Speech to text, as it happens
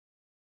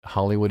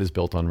Hollywood is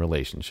built on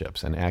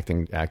relationships, and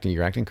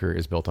your acting career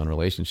is built on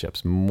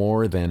relationships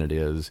more than it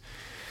is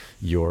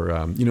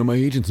your, my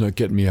agent's not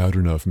getting me out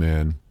enough,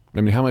 man.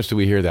 I mean, how much do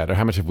we hear that, or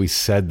how much have we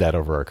said that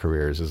over our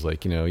careers? Is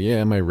like,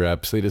 yeah, my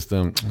reps, they just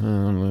don't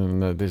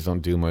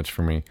do much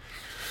for me.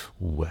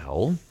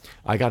 Well,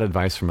 I got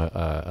advice from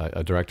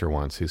a director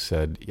once who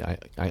said,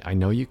 I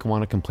know you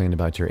want to complain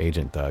about your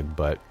agent, Doug,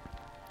 but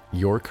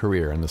your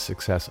career and the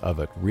success of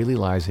it really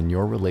lies in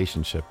your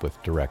relationship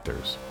with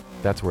directors.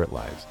 That's where it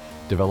lies.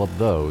 Develop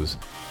those,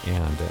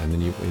 and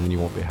then you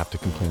won't have to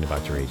complain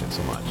about your agent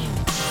so much.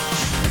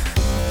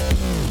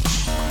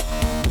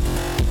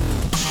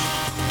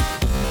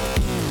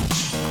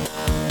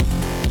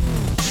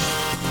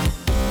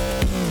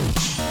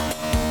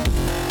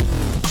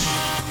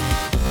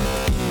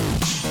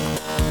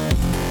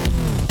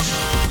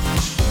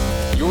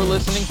 You're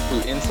listening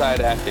to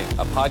Inside Acting,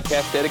 a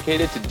podcast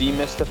dedicated to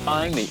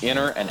demystifying the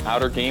inner and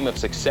outer game of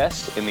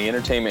success in the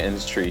entertainment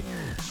industry.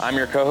 I'm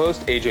your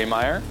co-host, AJ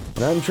Meyer.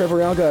 And I'm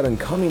Trevor Algatt, and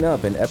coming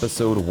up in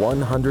episode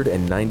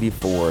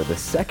 194, the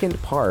second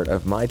part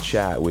of my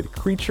chat with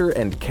creature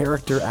and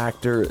character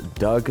actor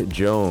Doug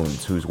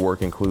Jones, whose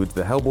work includes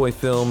the Hellboy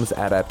films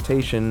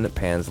adaptation,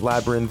 Pan's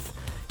Labyrinth,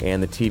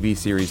 and the TV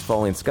series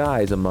Falling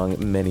Skies,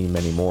 among many,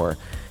 many more.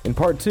 In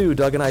part 2,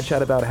 Doug and I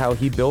chat about how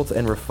he built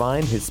and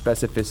refined his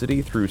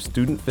specificity through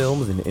student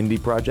films and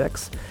indie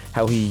projects,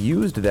 how he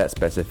used that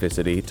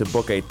specificity to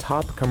book a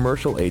top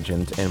commercial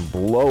agent and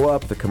blow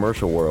up the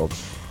commercial world,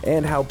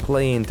 and how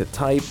playing to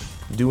type,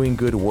 doing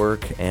good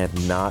work,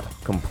 and not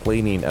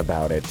complaining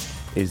about it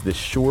is the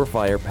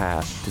surefire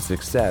path to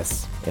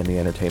success in the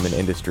entertainment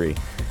industry.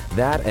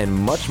 That and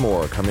much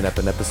more coming up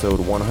in episode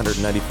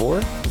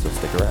 194, so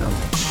stick around.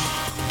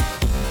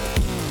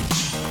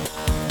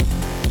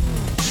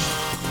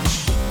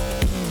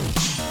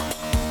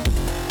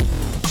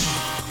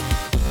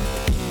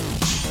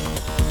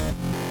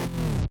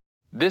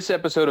 This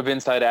episode of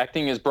Inside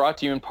Acting is brought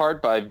to you in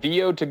part by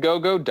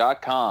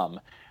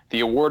VO2GoGo.com, the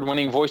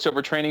award-winning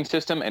voiceover training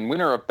system and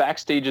winner of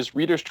Backstage's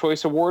Reader's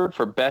Choice Award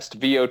for Best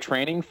VO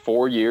Training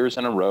 4 years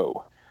in a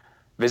row.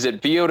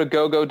 Visit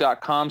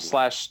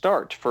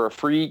VO2GoGo.com/start for a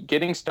free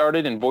Getting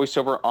Started in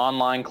VoiceOver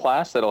online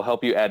class that'll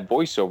help you add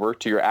voiceover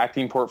to your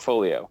acting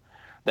portfolio.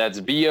 That's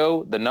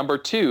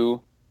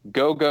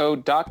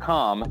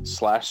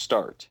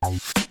VO2GoGo.com/start.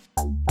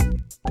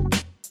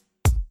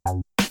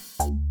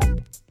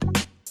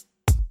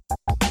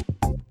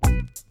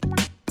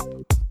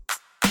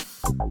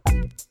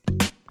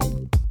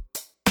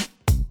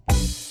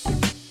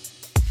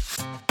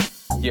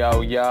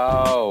 Yo,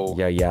 yo.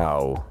 Yo,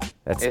 yo.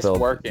 That's It's spelled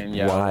working,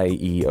 yo.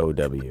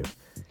 Y-E-O-W.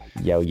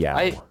 Yo, yo.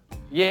 I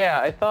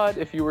thought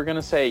if you were going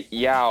to say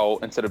yow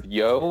instead of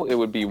yo, it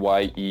would be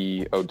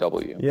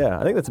Y-E-O-W. Yeah,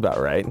 I think that's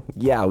about right.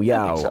 Yow,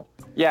 yow. So.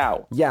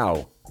 Yow.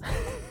 Yow.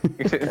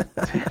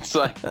 It's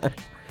like,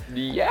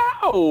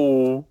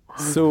 yow.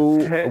 So,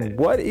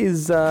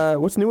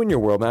 what's new in your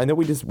world, man? I know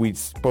we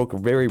spoke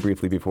very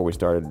briefly before we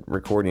started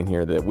recording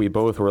here that we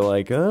both were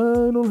like, I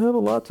don't have a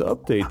lot to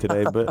update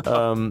today, but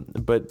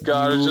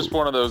God, it's just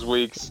one of those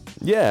weeks.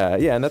 Yeah,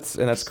 and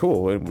that's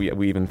cool. And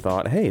we even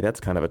thought, hey,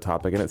 that's kind of a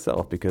topic in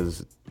itself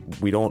because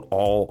we don't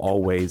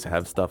always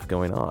have stuff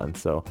going on.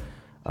 So,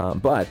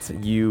 but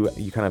you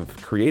kind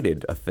of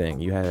created a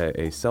thing. You had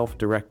a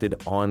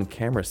self-directed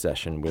on-camera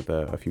session with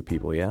a few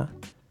people, yeah?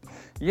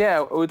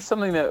 Yeah, it's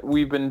something that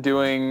we've been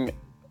doing,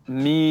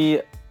 me,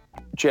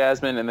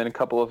 Jasmine, and then a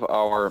couple of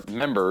our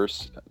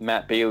members,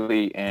 Matt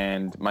Bailey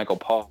and Michael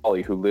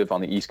Pauly, who live on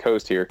the East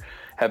Coast here,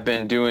 have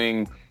been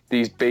doing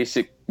these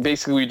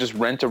basically we just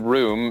rent a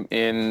room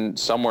in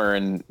somewhere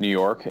in New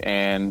York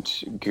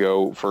and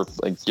go for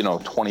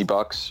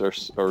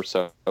 $20 or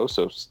so.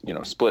 So,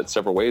 split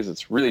several ways.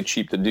 It's really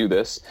cheap to do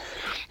this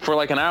for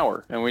like an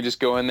hour. And we just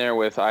go in there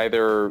with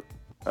either,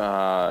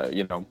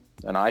 an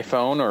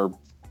iPhone or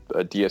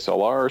a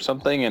DSLR or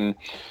something and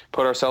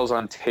put ourselves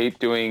on tape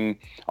doing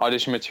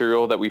audition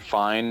material that we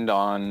find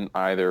on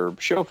either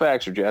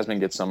Showfax or Jasmine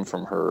gets some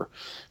from her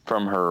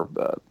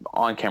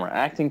on-camera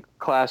acting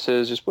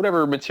classes, just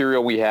whatever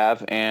material we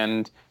have,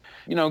 and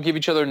give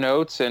each other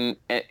notes. And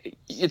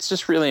it's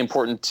just really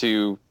important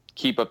to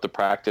keep up the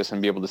practice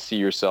and be able to see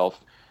yourself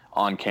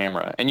on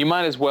camera. And you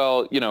might as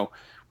well,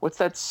 what's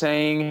that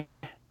saying?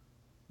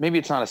 Maybe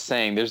it's not a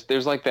saying.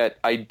 There's like that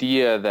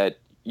idea that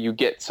you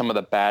get some of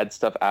the bad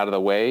stuff out of the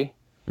way.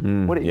 Yeah. Do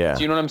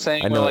you know what I'm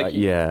saying? I know,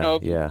 yeah.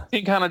 Yeah.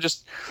 You can kind of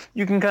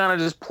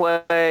just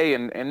play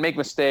and make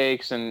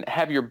mistakes and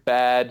have your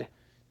bad.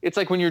 It's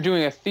like when you're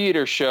doing a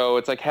theater show,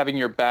 it's like having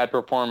your bad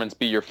performance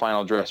be your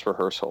final dress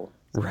rehearsal.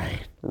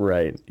 Right.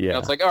 Yeah.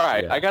 It's like, all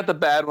right, I got the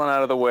bad one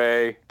out of the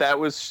way. That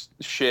was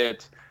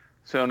shit.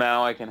 So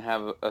now I can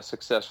have a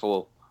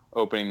successful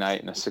opening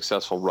night and a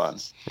successful run.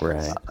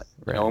 Right.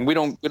 And we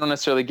don't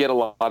necessarily get a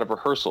lot of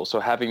rehearsal,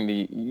 so having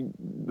the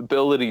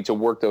ability to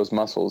work those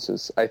muscles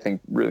is, I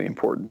think, really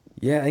important.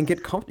 Yeah, and get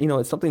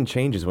something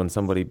changes when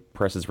somebody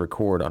presses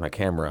record on a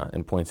camera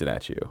and points it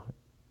at you.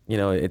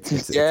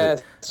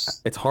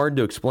 It's hard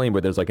to explain,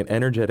 but there's like an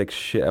energetic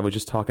shit. I was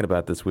just talking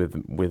about this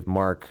with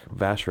Mark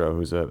Vashro,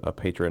 who's a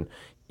patron.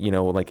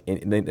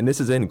 And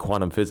this is in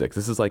quantum physics.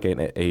 This is like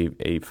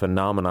a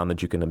phenomenon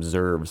that you can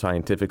observe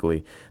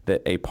scientifically,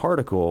 that a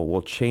particle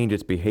will change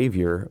its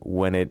behavior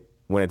when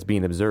it's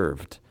being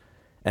observed.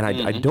 And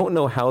I don't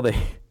know how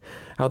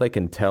they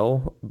can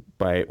tell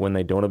by when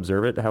they don't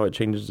observe it, how it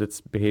changes its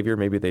behavior.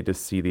 Maybe they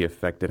just see the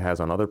effect it has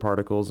on other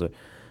particles.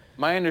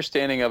 My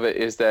understanding of it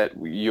is that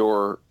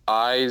your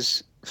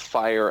eyes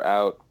fire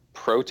out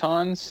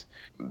protons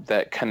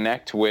that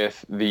connect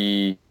with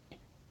the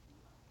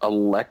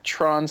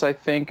electrons, I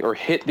think, or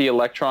hit the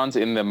electrons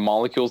in the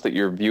molecules that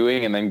you're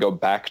viewing and then go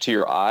back to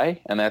your eye.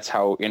 And that's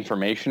how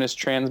information is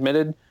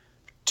transmitted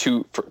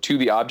to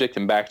the object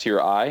and back to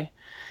your eye.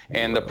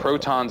 And the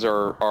protons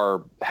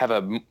have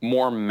a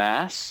more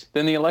mass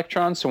than the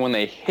electrons. So when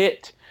they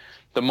hit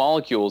the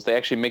molecules, they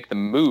actually make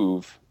them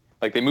move.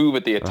 Like they move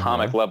at the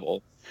atomic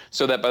level.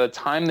 So that by the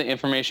time the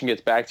information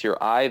gets back to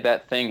your eye,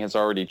 that thing has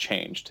already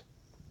changed.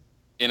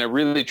 In a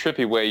really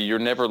trippy way, you're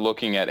never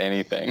looking at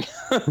anything.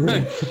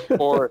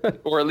 or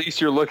at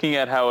least you're looking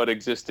at how it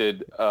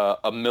existed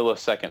a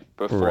millisecond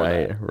before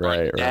that.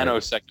 Right.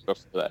 Nanosecond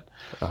before that.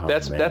 Oh,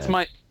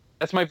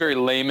 that's my very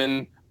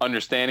layman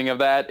understanding of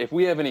that. If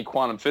we have any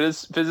quantum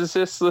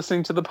physicists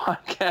listening to the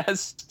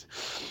podcast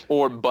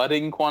or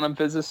budding quantum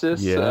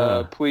physicists,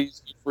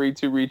 please feel free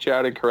to reach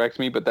out and correct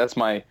me. But that's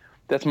my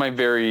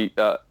very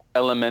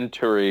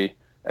elementary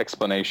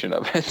explanation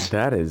of it.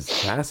 That is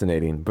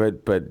fascinating.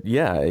 But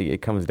yeah,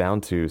 it comes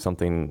down to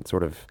something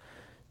sort of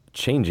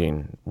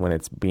changing when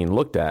it's being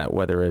looked at,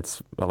 whether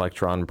it's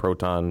electron,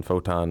 proton,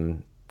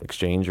 photon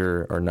exchange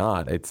or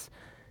not.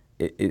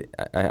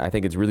 I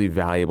think it's really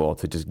valuable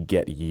to just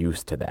get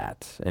used to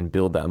that and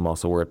build that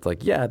muscle where it's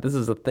like, yeah, this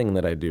is a thing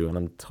that I do and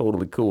I'm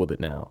totally cool with it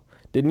now.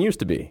 Didn't used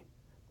to be.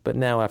 But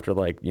now after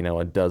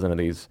a dozen of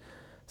these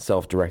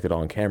self-directed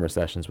on-camera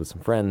sessions with some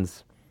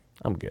friends,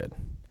 I'm good.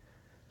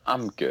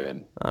 I'm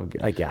good.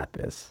 I got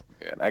this.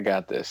 Good. I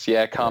got this.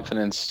 Yeah,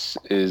 confidence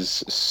is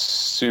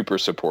super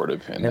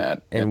supportive in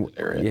that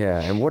area.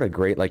 Yeah, and what a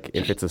great,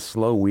 if it's a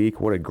slow week,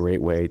 what a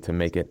great way to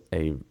make it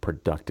a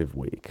productive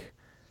week.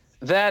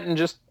 That and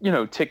just,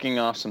 ticking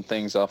off some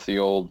things off the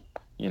old,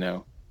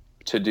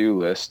 to-do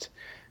list,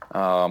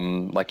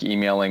 like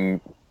emailing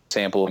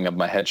sampling of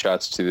my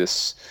headshots to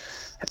this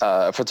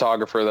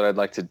photographer that I'd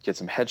like to get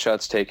some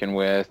headshots taken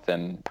with,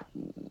 and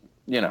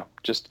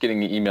just getting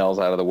the emails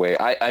out of the way.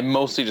 I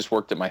mostly just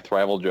worked at my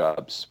Thrival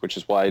jobs, which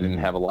is why I didn't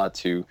have a lot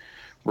to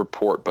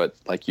report. But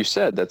like you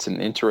said, that's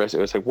an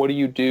interesting. It's like, what do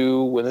you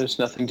do when there's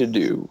nothing to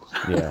do?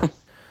 Yeah.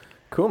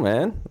 Cool,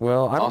 man.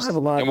 Well, I don't have a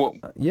lot. I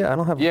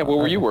don't have. Yeah, what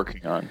were you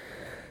working on?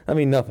 I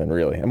mean, nothing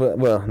really.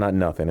 Well, not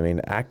nothing. I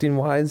mean, acting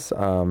wise,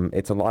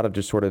 it's a lot of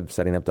just sort of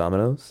setting up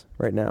dominoes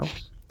right now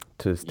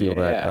to steal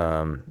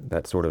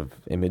that sort of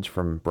image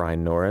from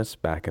Brian Norris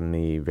back in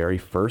the very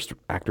first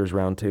Actors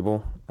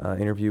Roundtable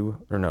interview.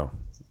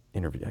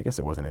 I guess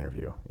it was an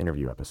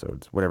interview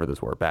episodes, whatever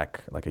those were,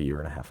 back like a year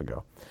and a half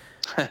ago.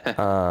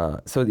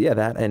 So yeah,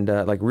 that and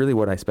really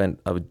what I spent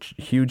a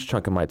huge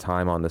chunk of my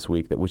time on this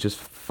week that was just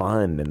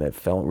fun and that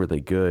felt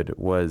really good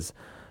was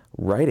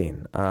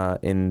writing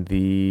in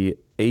the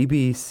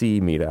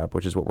ABC meetup,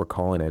 which is what we're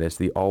calling it. It's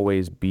the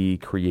Always Be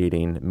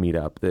Creating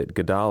meetup that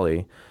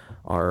Gadali,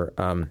 our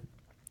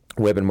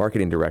web and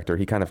marketing director,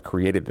 he kind of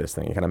created this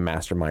thing. He kind of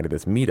masterminded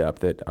this meetup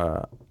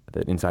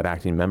that Inside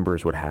Acting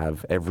members would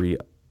have every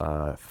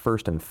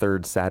first and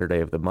third Saturday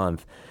of the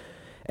month.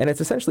 And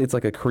it's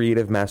like a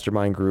creative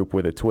mastermind group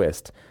with a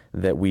twist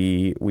that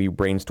we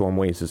brainstorm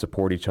ways to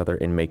support each other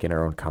in making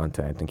our own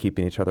content and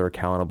keeping each other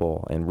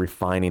accountable and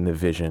refining the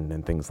vision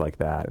and things like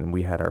that. And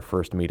we had our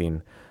first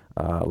meeting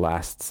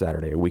last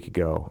Saturday, a week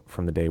ago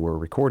from the day we're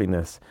recording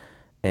this.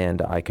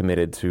 And I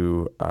committed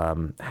to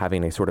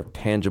having a sort of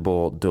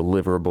tangible,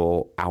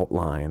 deliverable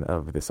outline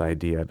of this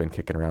idea I've been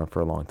kicking around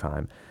for a long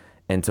time.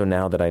 And so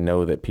now that I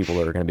know that people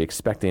are going to be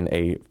expecting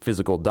a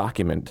physical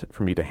document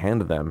for me to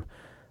hand them,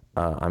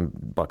 I'm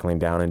buckling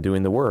down and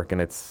doing the work.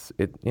 And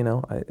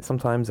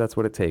sometimes that's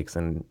what it takes.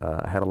 And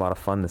I had a lot of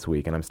fun this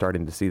week, and I'm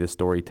starting to see the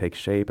story take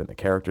shape and the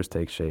characters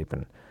take shape,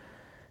 and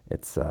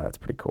it's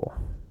pretty cool.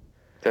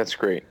 That's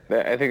great.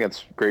 I think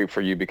that's great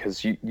for you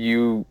because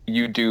you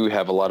do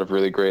have a lot of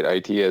really great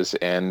ideas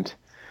and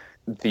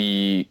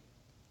the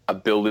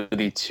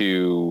ability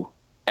to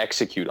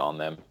execute on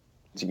them,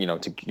 to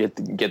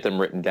get them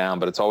written down.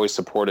 But it's always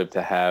supportive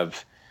to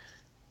have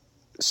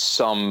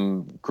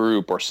some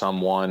group or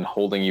someone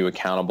holding you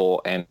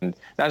accountable, and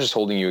not just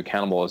holding you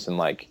accountable as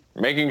in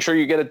making sure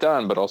you get it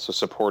done, but also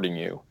supporting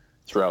you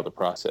throughout the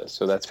process.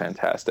 So that's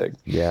fantastic.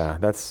 Yeah,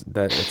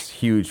 that's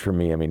huge for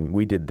me. I mean,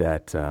 we did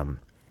that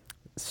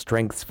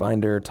Strengths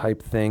Finder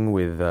type thing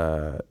with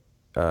Una.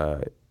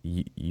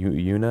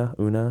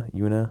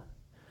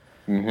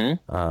 Mm-hmm.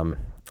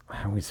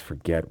 I always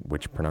forget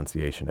which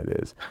pronunciation it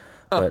is,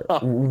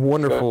 but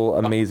wonderful,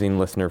 amazing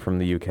listener from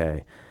the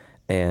UK.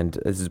 And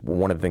this is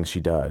one of the things she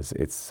does.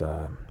 It's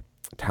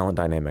Talent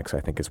Dynamics,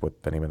 I think is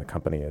what the name of the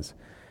company is.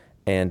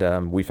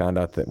 And we found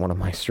out that one of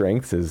my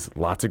strengths is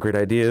lots of great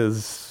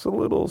ideas, a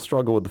little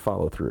struggle with the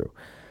follow through.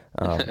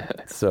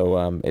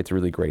 So it's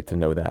really great to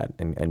know that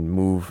and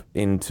move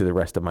into the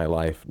rest of my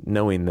life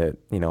knowing that,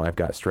 I've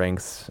got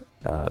strengths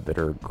that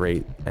are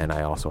great, and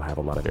I also have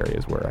a lot of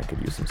areas where I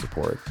could use some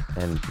support,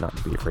 and not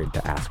to be afraid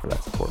to ask for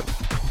that support.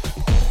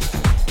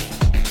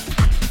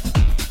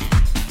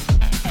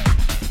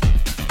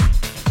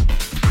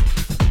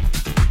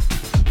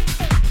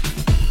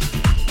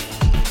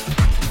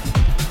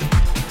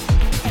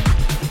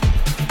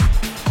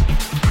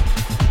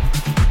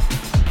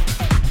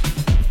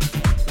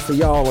 So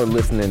y'all are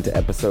listening to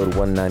episode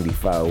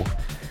 194.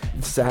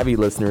 Savvy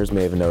listeners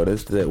may have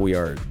noticed that we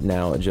are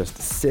now just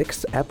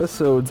 6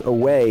 episodes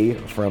away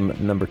from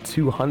number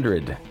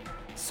 200.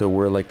 So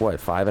we're like,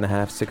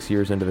 5.5, 6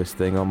 years into this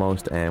thing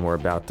almost, and we're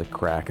about to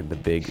crack the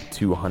big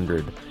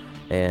 200.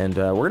 And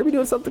we're going to be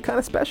doing something kind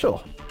of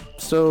special.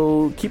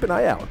 So keep an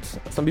eye out.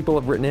 Some people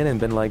have written in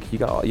and been like,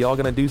 y'all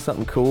going to do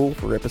something cool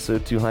for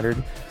episode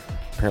 200?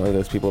 Apparently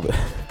those people that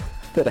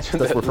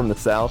were from the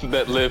South.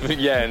 That live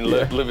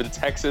in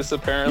Texas,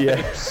 apparently.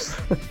 Yeah.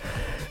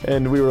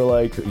 And we were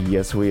like,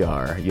 yes, we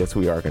are. Yes,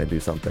 we are going to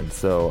do something.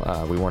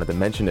 So we wanted to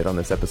mention it on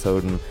this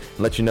episode and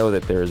let you know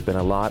that there's been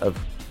a lot of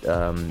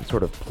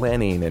sort of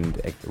planning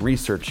and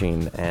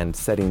researching and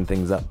setting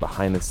things up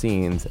behind the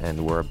scenes,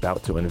 and we're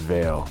about to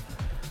unveil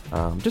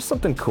just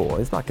something cool.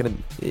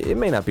 It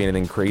may not be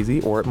anything crazy,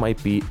 or it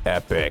might be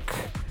epic.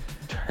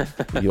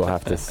 You'll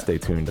have to stay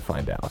tuned to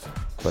find out.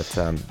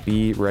 But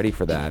be ready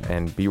for that,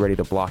 and be ready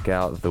to block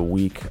out the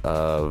week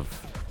of,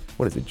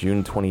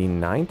 June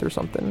 29th or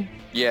something?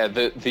 Yeah,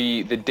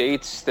 the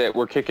dates that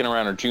we're kicking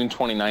around are June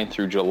 29th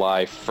through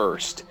July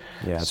 1st.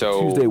 Yeah,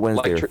 so Tuesday,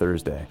 Wednesday, or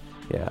Thursday.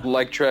 Yeah.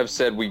 Like Trev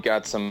said, we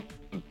got some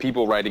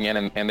people writing in,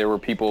 and there were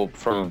people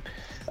from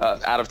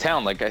out of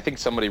town. Like, I think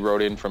somebody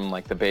wrote in from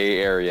like the Bay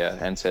Area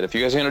and said, if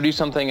you guys are going to do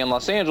something in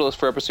Los Angeles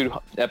for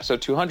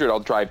episode 200, I'll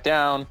drive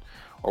down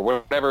or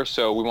whatever.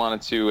 So we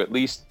wanted to at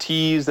least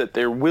tease that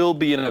there will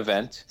be an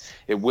event.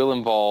 It will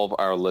involve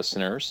our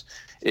listeners.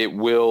 It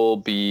will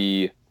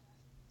be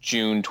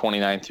June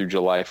 29th through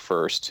July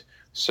 1st.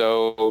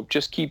 So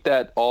just keep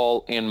that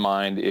all in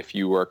mind if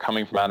you are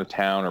coming from out of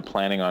town or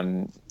planning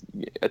on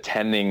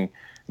attending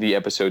the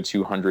episode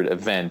 200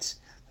 event,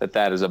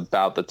 that is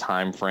about the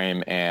time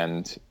frame,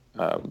 and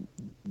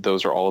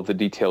those are all of the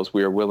details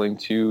we are willing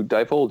to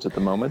divulge at the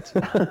moment.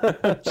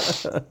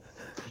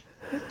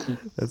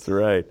 That's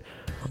right.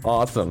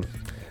 Awesome.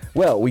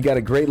 Well, we got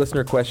a great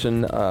listener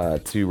question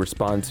to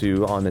respond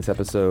to on this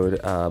episode.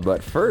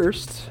 But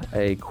first,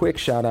 a quick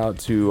shout out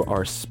to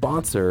our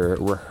sponsor,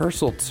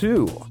 Rehearsal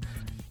 2.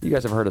 You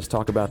guys have heard us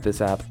talk about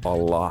this app a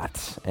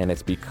lot, and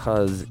it's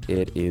because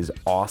it is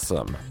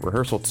awesome.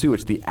 Rehearsal 2,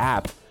 it's the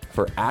app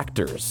for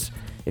actors.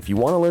 If you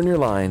want to learn your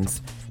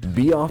lines,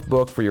 be off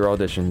book for your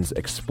auditions,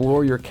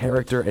 explore your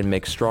character, and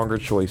make stronger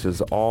choices,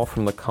 all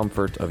from the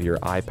comfort of your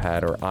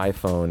iPad or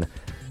iPhone,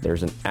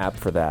 there's an app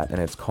for that, and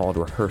it's called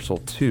Rehearsal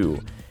 2.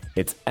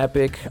 It's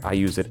epic. I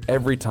use it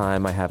every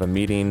time I have a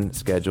meeting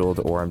scheduled,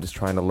 or I'm just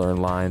trying to learn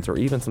lines, or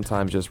even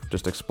sometimes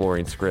just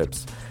exploring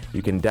scripts.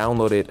 You can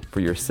download it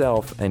for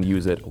yourself and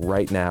use it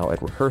right now at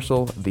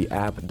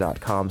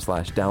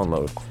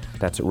rehearsaltheapp.com/download.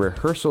 That's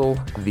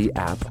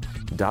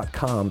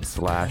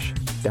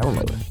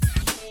rehearsaltheapp.com/download.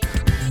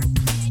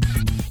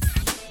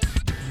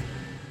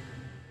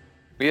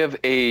 We have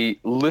a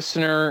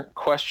listener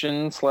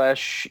question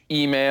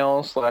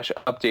 /email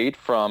 /update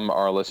from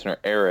our listener,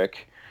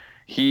 Eric.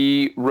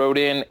 He wrote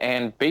in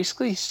and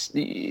basically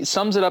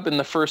sums it up in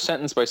the first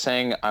sentence by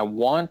saying, I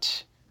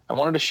wanted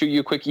to shoot you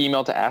a quick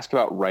email to ask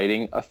about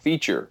writing a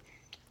feature.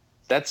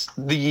 That's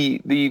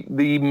the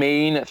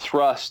main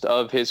thrust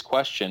of his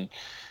question.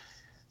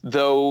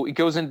 Though it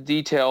goes into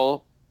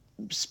detail,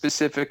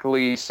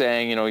 specifically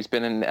saying, he's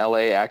been in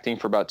LA acting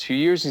for about 2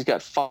 years. He's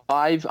got 5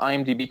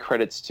 IMDb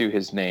credits to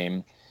his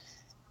name.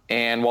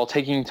 And while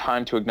taking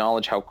time to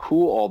acknowledge how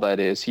cool all that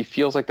is, he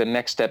feels like the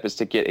next step is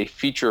to get a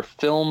feature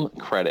film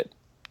credit.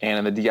 And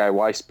in the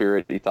DIY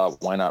spirit, he thought,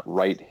 why not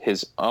write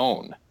his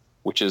own?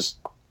 Which is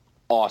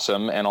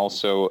awesome, and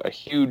also a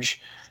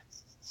huge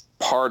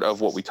part of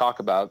what we talk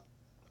about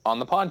on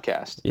the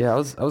podcast. Yeah, I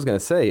was going to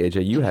say,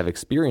 AJ, you have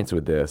experience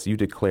with this. You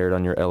declared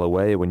on your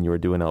LOA when you were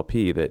doing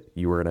LP that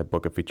you were going to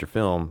book a feature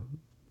film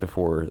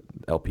before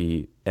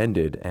LP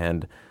ended,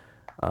 and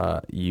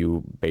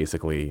you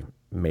basically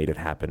made it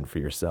happen for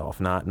yourself,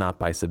 not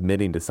by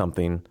submitting to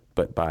something,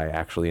 but by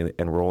actually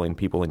enrolling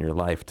people in your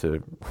life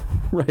to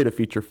write a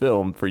feature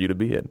film for you to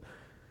be in.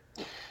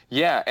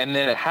 Yeah, and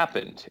then it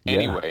happened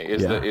anyway,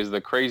 is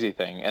the crazy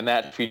thing. And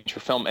that feature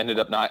film ended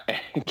up not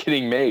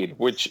getting made,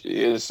 which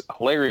is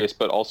hilarious,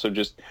 but also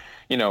just,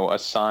 a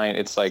sign.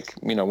 It's like,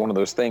 one of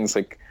those things,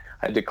 like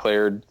I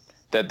declared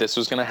that this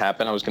was going to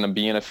happen. I was going to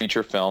be in a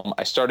feature film.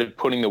 I started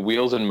putting the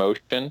wheels in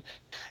motion,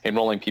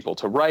 enrolling people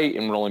to write,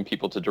 enrolling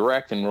people to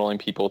direct, enrolling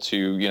people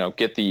to,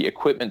 get the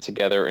equipment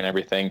together and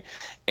everything.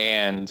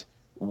 And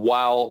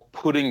while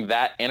putting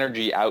that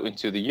energy out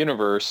into the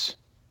universe,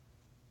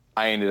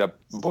 I ended up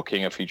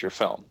booking a feature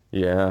film.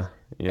 Yeah.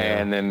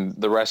 And then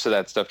the rest of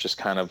that stuff just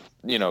kind of,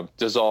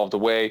 dissolved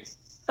away,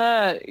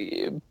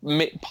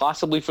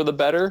 possibly for the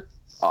better.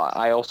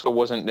 I also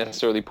wasn't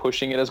necessarily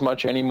pushing it as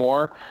much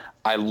anymore.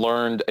 I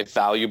learned a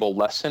valuable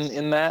lesson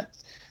in that.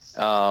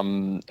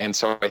 And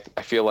so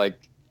I feel like,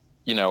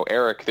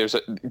 Eric,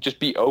 just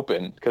be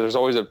open, because there's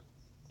always a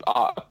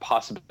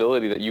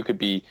possibility that you could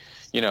be,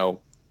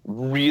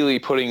 really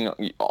putting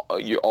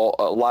a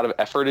lot of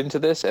effort into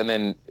this, and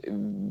then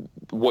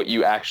what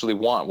you actually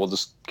want will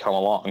just come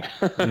along.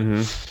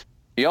 Mm-hmm.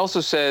 He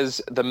also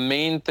says the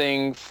main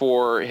thing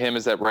for him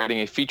is that writing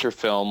a feature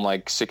film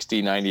like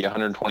 60, 90,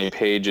 120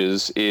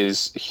 pages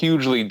is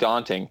hugely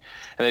daunting.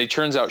 And then he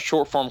turns out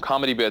short form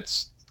comedy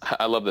bits,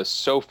 I love this,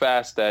 so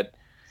fast that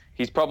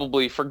he's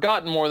probably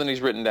forgotten more than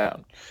he's written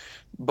down.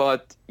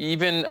 But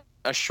even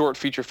a short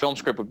feature film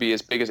script would be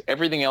as big as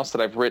everything else that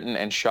I've written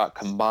and shot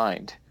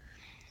combined.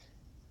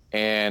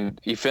 And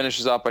he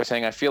finishes off by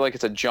saying, I feel like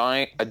it's a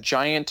giant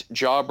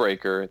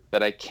jawbreaker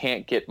that I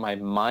can't get my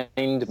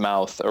mind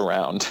mouth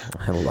around.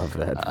 I love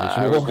that.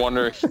 I was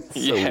wondering. So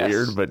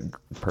weird, but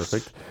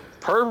perfect.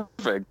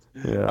 Perfect.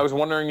 Yeah. I was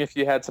wondering if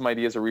you had some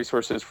ideas or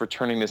resources for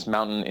turning this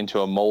mountain into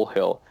a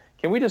molehill.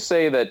 Can we just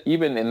say that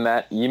even in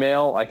that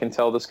email, I can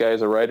tell this guy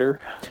is a writer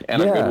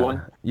and a good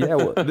one? Yeah,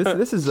 well,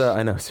 this is,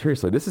 I know,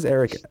 seriously, this is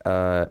Eric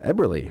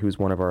Eberly, who's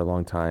one of our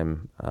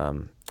longtime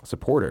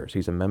supporters.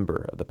 He's a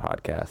member of the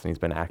podcast, and he's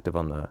been active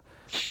on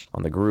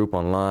the group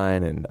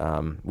online,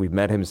 and we've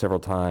met him several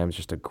times.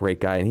 Just a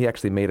great guy, and he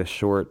actually made a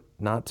short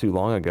not too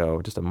long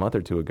ago, just a month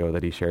or two ago,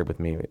 that he shared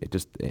with me. It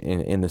just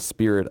in the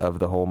spirit of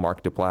the whole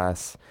Mark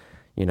Duplass,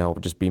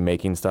 just be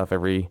making stuff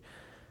every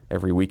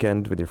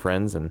weekend with your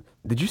friends. And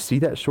did you see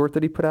that short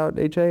that he put out,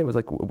 AJ? It was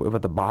like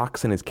about the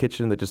box in his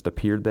kitchen that just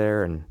appeared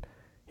there, and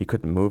he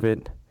couldn't move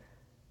it.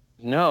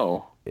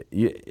 No.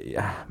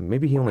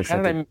 Maybe he only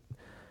sent it.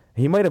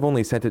 He might have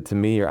only sent it to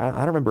me, or I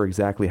don't remember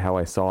exactly how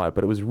I saw it,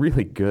 but it was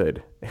really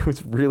good. It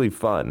was really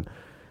fun,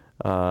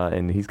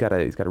 and he's got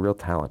a real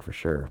talent for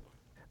sure.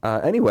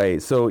 Anyway,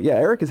 so yeah,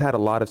 Eric has had a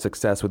lot of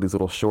success with these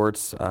little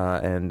shorts,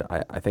 and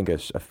I think a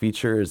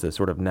feature is the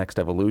sort of next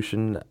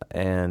evolution.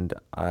 And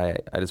I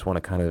just want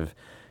to kind of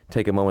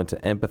take a moment to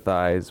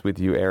empathize with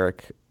you,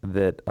 Eric,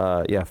 that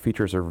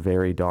features are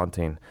very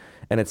daunting.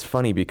 And it's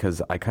funny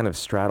because I kind of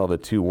straddle the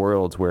two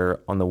worlds where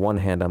on the one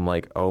hand, I'm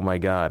like, oh my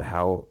God,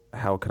 how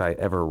could I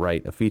ever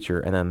write a feature?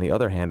 And then on the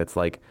other hand, it's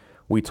like,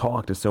 we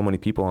talk to so many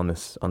people on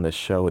this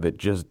show that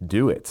just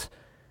do it.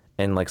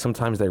 And like,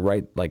 sometimes they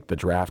write like the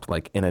draft,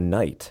 like in a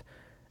night.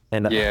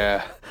 And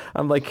yeah,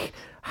 I'm like,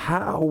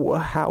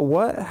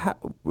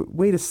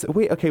 wait a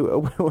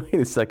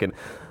second.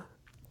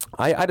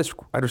 I just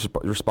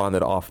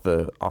responded off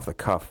the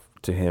cuff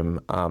to him.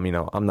 I'm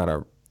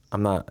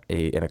not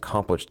an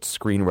accomplished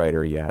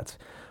screenwriter yet,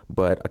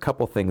 but a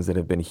couple things that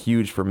have been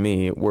huge for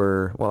me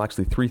were, well,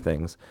 actually 3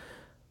 things,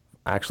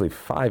 actually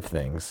 5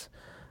 things.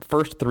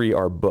 First 3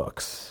 are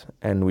books,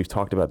 and we've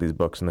talked about these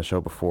books in the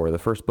show before. The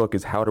first book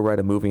is How to Write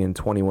a Movie in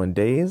 21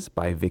 Days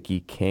by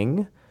Vicky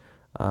King.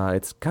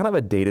 It's kind of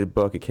a dated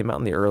book. It came out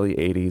in the early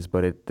 80s,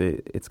 but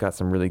it's got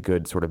some really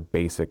good sort of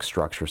basic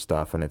structure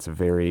stuff, and it's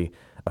very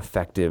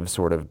effective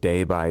sort of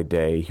day by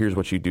day. Here's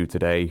what you do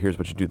today. Here's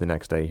what you do the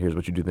next day. Here's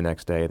what you do the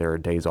next day. There are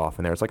days off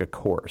in there. It's like a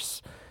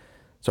course.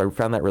 So I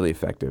found that really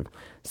effective.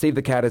 Save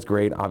the Cat is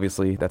great.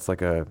 Obviously, that's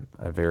like a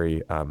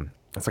very...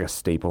 It's like a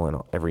staple in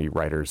every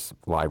writer's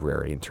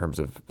library in terms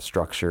of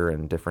structure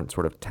and different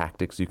sort of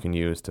tactics you can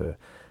use to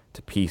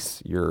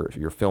piece your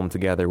film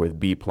together with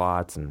B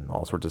plots and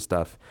all sorts of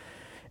stuff.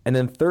 And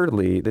then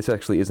thirdly, this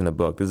actually isn't a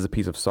book. This is a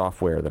piece of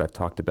software that I've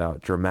talked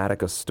about,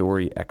 Dramatica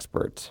Story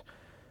Expert,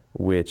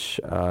 which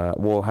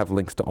we'll have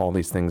links to all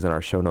these things in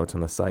our show notes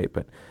on the site.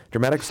 But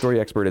Dramatica Story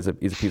Expert is a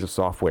piece of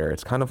software.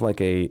 It's kind of like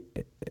a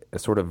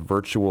sort of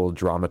virtual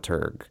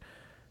dramaturg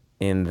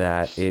in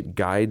that it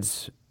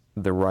guides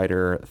the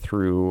writer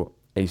through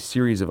a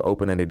series of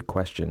open-ended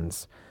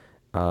questions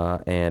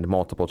and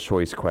multiple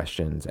choice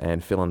questions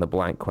and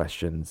fill-in-the-blank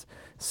questions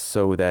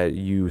so that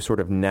you sort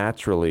of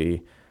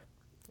naturally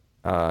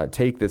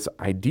take this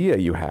idea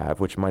you have,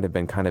 which might have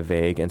been kind of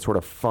vague, and sort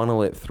of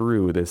funnel it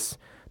through this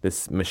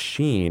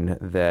machine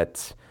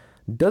that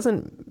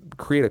doesn't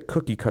create a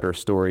cookie-cutter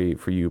story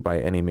for you by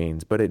any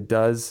means, but it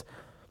does.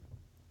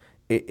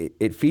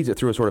 It feeds it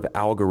through a sort of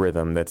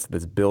algorithm that's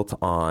built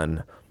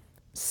on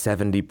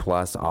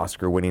 70-plus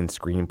Oscar-winning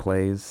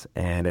screenplays,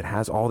 and it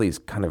has all these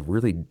kind of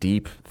really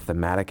deep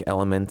thematic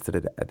elements that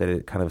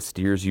it kind of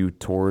steers you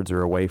towards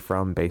or away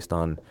from based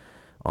on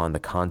the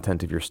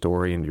content of your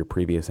story and your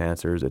previous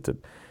answers. It's a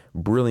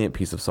brilliant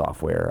piece of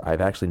software. I've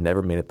actually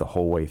never made it the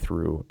whole way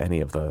through any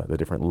of the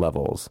different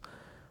levels,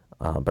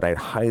 but I'd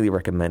highly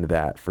recommend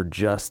that for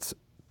just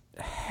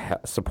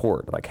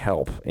support, like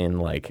help in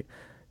like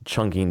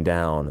chunking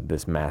down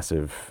this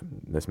massive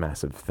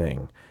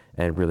thing.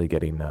 And really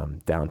getting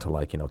down to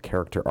like,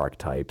 character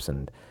archetypes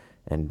and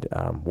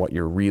what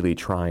you're really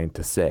trying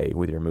to say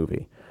with your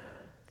movie.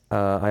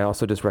 I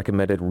also just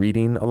recommended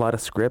reading a lot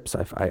of scripts.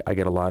 I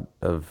get a lot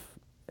of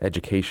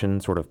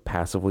education sort of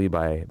passively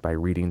by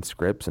reading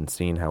scripts and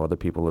seeing how other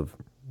people have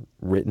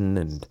written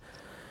and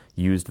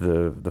used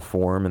the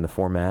form and the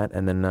format.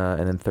 And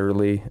then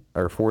fifthly,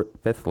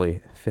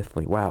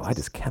 wow, I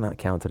just cannot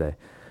count today.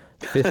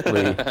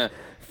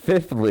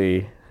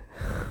 Fifthly,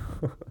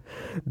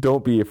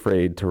 don't be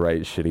afraid to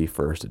write shitty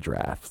first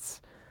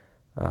drafts.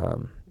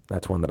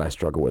 That's one that I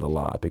struggle with a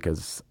lot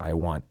because I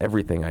want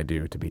everything I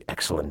do to be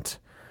excellent.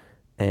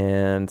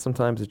 And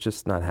sometimes it's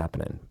just not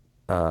happening.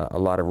 A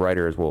lot of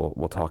writers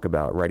will talk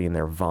about writing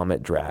their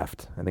vomit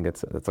draft. I think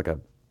it's like a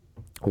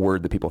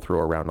word that people throw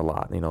around a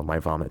lot, my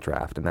vomit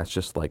draft. And that's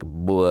just like,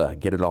 blah,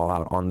 get it all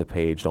out on the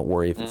page. Don't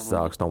worry if it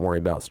sucks. Don't worry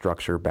about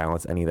structure,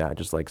 balance, any of that.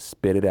 Just like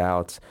spit it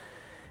out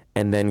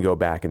and then go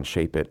back and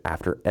shape it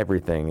after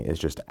everything is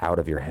just out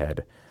of your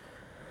head,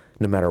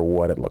 no matter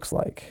what it looks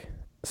like.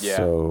 Yeah.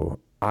 So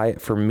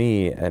for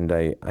me, and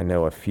I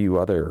know a few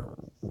other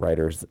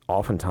writers,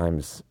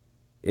 oftentimes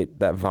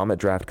that vomit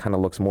draft kind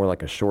of looks more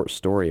like a short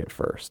story at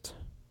first,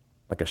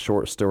 like a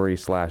short story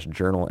 /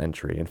 journal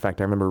entry. In fact,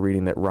 I remember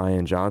reading that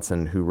Rian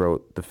Johnson, who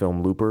wrote the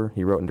film Looper,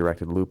 he wrote and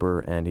directed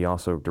Looper, and he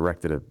also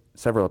directed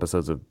several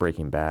episodes of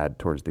Breaking Bad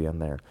towards the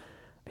end there.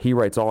 He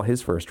writes all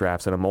his first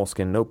drafts in a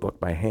moleskin notebook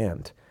by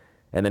hand.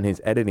 And then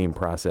his editing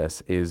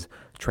process is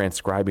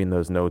transcribing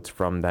those notes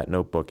from that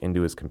notebook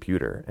into his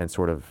computer and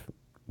sort of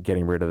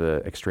getting rid of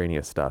the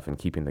extraneous stuff and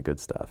keeping the good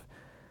stuff.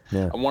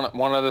 Yeah.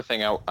 One other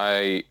thing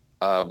I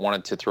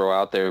wanted to throw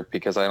out there,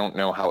 because I don't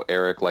know how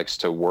Eric likes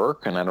to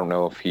work, and I don't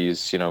know if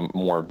he's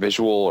more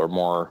visual or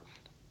more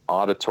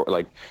auditory.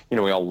 Like,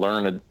 we all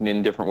learn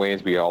in different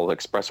ways. We all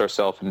express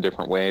ourselves in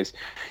different ways.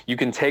 You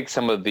can take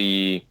some of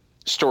the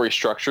story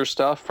structure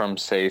stuff from,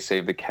 say,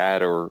 Save the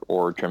Cat or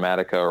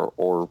Dramatica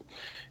or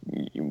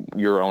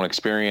your own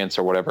experience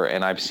or whatever.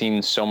 And I've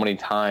seen so many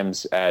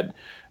times at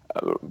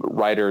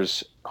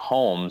writers'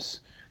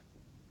 homes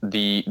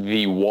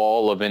the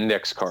wall of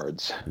index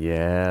cards.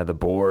 Yeah, the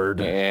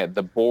board. And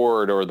the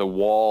board or the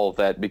wall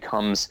that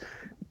becomes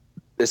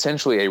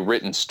essentially a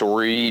written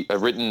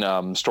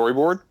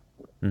storyboard.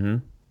 Mm-hmm.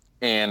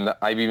 And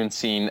I've even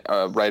seen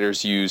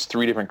writers use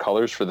 3 different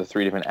colors for the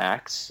 3 different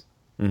acts.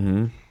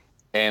 Mm-hmm.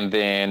 And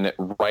then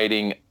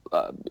writing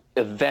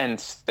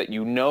events that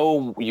you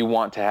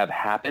want to have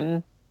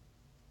happen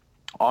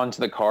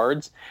onto the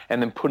cards,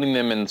 and then putting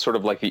them in sort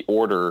of like the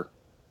order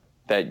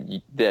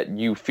that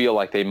you feel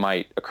like they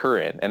might occur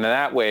in. And then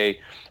that way,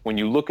 when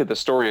you look at the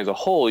story as a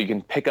whole, you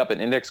can pick up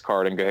an index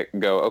card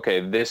and go, okay,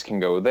 this can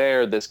go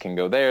there, this can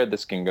go there,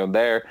 this can go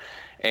there.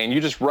 And you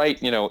just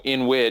write,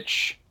 in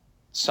which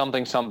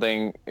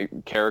something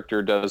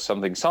character does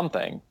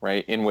something,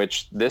 right? In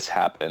which this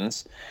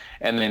happens.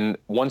 And then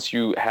once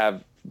you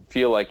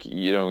feel like,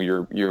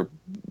 your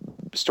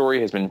story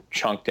has been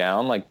chunked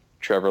down, like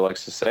Trevor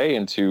likes to say,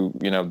 into,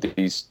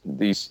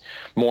 these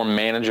more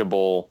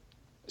manageable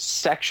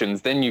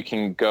sections, then you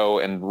can go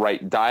and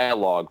write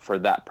dialogue for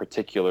that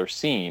particular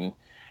scene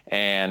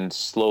and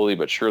slowly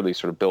but surely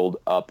sort of build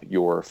up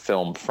your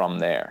film from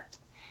there.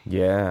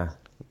 Yeah.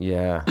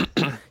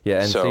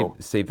 And so,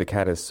 Save the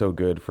Cat is so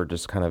good for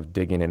just kind of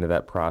digging into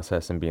that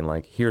process and being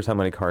like, here's how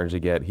many cards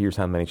you get, here's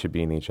how many should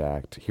be in each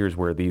act, here's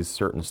where these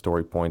certain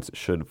story points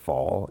should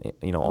fall,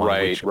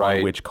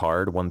 on which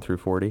card, 1 through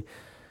 40.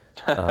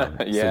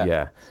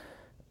 Yeah.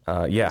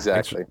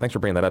 Exactly. Thanks for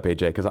bringing that up,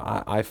 AJ, because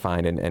I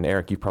find, and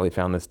Eric, you've probably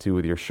found this too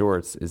with your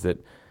shorts, is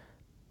that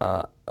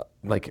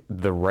like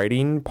the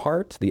writing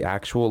part, the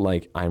actual,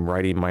 like, I'm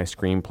writing my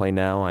screenplay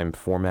now, I'm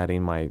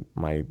formatting my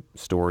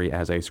story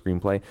as a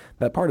screenplay,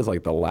 that part is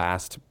like the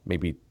last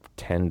maybe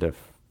 10 to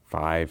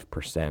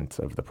 5%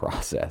 of the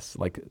process.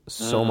 Like,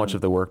 so much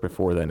of the work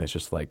before then is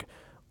just like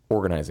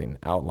organizing,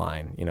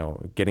 outline,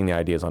 getting the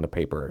ideas onto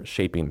paper,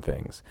 shaping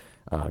things,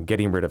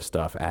 getting rid of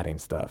stuff, adding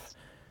stuff.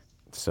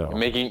 So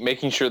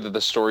making sure that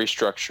the story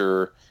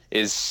structure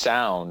is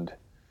sound,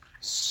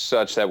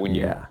 such that when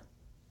you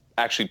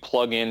actually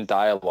plug in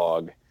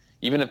dialogue,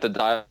 even if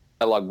the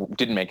dialogue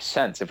didn't make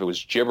sense, if it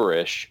was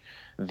gibberish,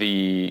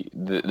 the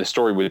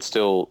story would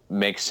still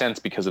make sense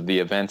because of the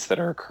events that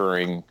are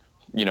occurring,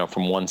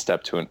 from one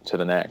step to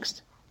the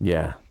next.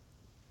 Yeah.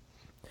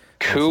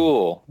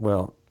 Cool.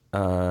 Well,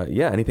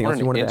 anything else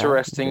you wanted to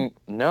add?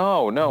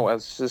 No, I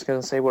was just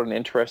going to say, what an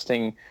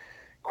interesting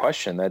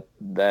question.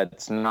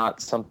 That's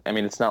not something. I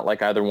mean, it's not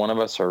like either one of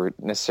us are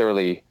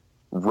necessarily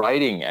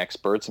writing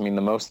experts. I mean,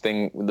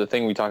 the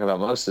thing we talk about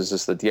most is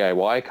just the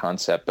DIY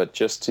concept, but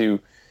just to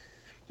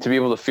be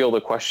able to field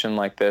a question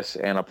like this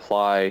and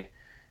apply,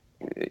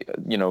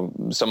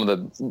 some of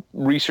the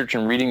research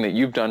and reading that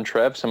you've done,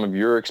 Trev, some of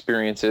your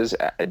experiences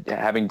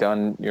having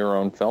done your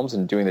own films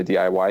and doing the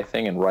DIY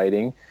thing and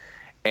writing,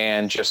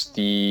 and just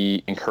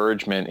the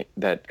encouragement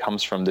that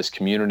comes from this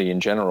community in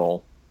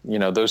general.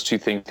 Those two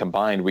things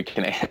combined, we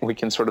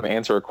can sort of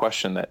answer a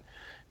question that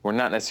we're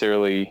not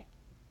necessarily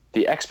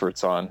the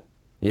experts on.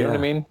 You know what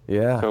I mean?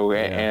 Yeah. So,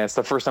 and it's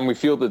the first time we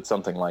fielded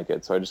something like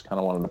it. So I just kind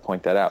of wanted to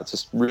point that out. It's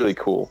just really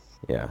cool.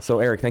 Yeah. So,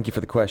 Eric, thank you for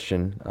the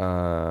question. It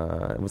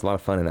was a lot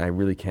of fun, and I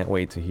really can't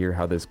wait to hear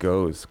how this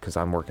goes because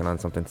I'm working on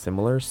something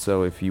similar.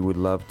 So, if you would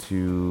love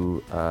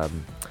to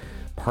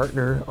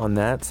partner on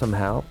that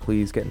somehow,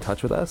 please get in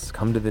touch with us.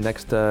 Come to the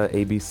next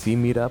ABC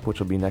meetup, which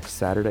will be next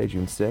Saturday,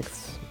 June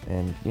 6th,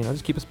 and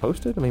just keep us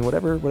posted. I mean,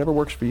 whatever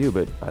works for you,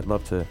 but I'd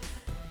love to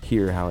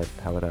hear how it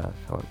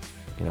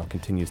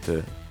continues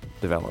to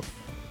develop.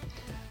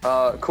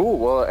 Cool.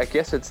 Well, I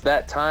guess it's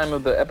that time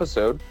of the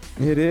episode.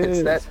 It is.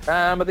 It's that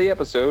time of the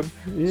episode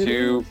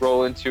to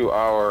roll into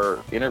our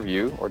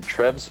interview, or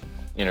Trev's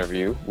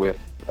interview, with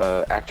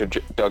actor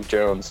Doug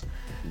Jones.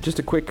 Just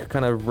a quick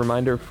kind of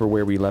reminder for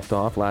where we left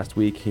off. Last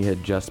week, he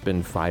had just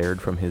been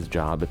fired from his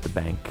job at the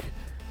bank.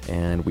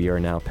 And we are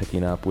now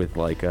picking up with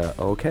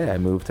okay, I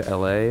moved to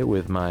LA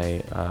with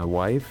my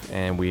wife,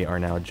 and we are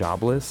now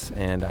jobless,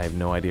 and I have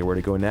no idea where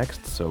to go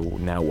next, so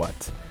now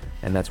what?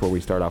 And that's where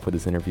we start off with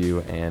this interview,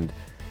 and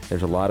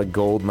there's a lot of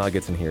gold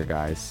nuggets in here,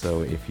 guys.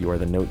 So if you are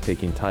the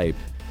note-taking type,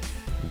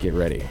 get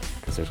ready,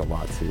 because there's a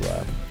lot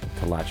to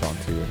latch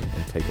onto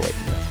and take away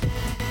from this.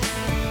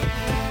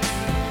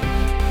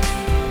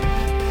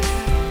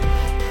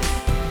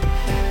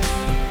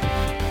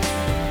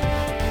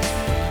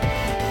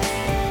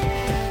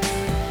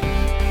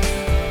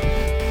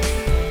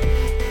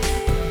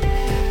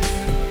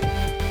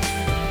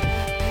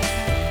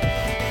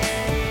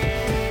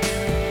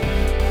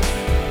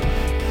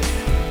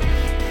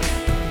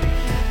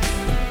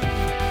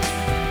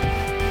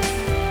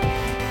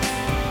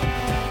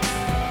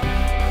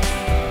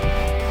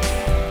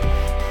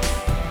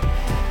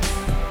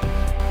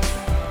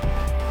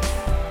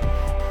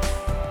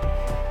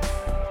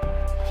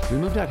 We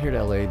moved out here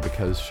to LA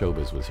because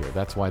Showbiz was here.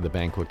 That's why the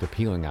bank looked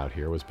appealing out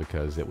here, was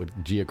because it would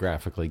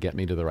geographically get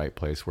me to the right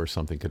place where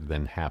something could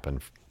then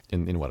happen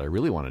in what I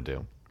really want to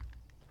do.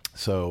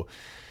 So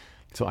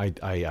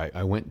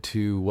I went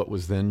to what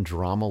was then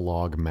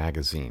Dramalog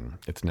magazine.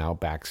 It's now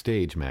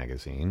Backstage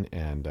magazine,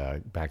 and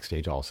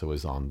Backstage also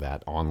is on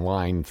that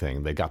online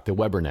thing. They got the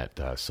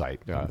Webernet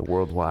site. The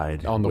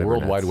worldwide. On the Webernets.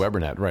 World Wide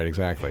Webernet, right,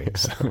 exactly.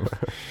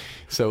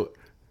 So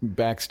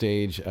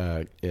Backstage,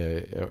 or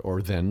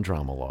then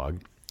Dramalog,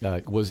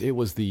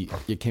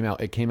 it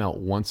came out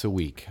once a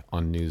week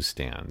on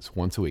newsstands.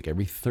 Once a week,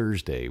 every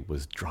Thursday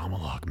was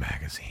Dramalog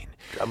magazine.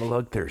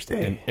 Dramalog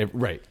Thursday.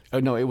 Right.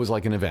 No, it was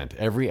like an event.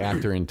 Every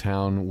actor in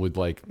town was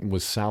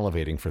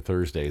salivating for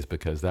Thursdays,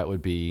 because that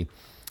would be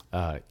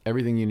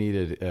everything you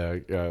needed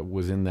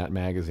was in that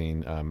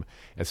magazine,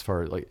 as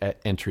far as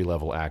entry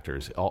level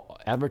actors. All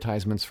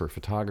advertisements for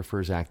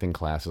photographers, acting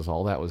classes,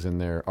 all that was in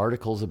there.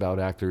 Articles about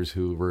actors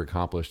who were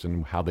accomplished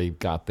and how they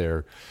got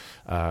there.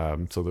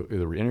 So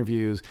there were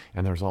interviews,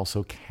 and there's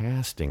also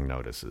casting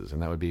notices,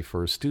 and that would be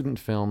for student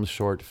films,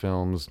 short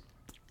films.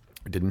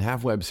 We didn't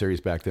have web series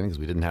back then because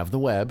we didn't have the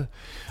web,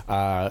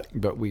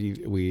 but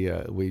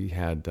we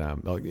had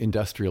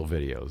industrial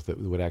videos that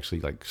would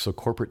actually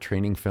corporate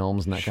training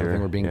films and that kind of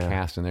thing were being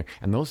cast in there,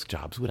 and those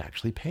jobs would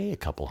actually pay a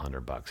couple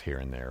 $100 here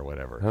and there or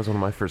whatever. That was one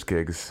of my first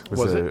gigs.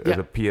 Was it? Yeah.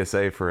 It was a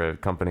PSA for a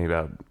company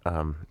about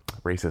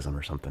racism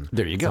or something.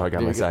 There you go. So I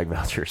got my SAG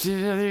vouchers.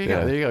 Yeah, there you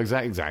go. There you go.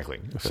 Exactly.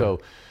 So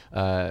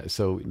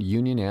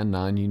union and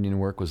non-union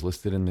work was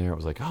listed in there. It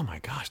was like, oh my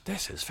gosh,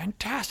 this is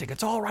fantastic.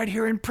 It's all right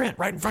here in print,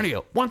 right in front of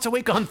you, once a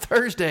week on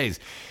Thursdays.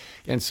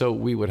 And so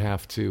we would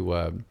have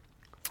to,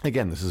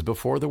 again, this is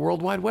before the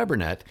World Wide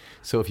Webernet.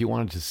 So if you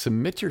wanted to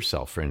submit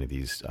yourself for any of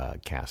these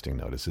casting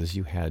notices,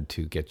 you had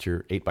to get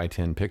your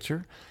 8x10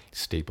 picture,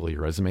 staple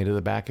your resume to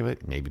the back of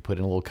it, maybe put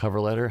in a little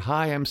cover letter.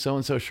 Hi, I'm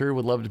so-and-so, sure,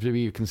 would love to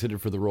be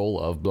considered for the role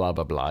of blah,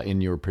 blah, blah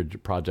in your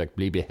project,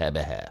 blah, blah, blah,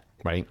 blah.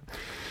 Right?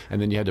 And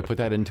then you had to put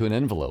that into an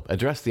envelope,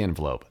 address the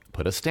envelope,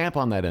 put a stamp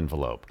on that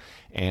envelope,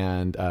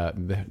 and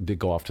to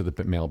go off to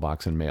the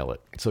mailbox and mail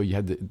it. So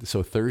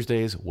so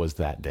Thursdays was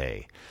that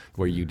day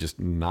where you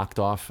just knocked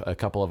off a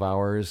couple of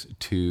hours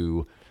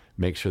to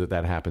make sure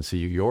that happened. So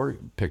your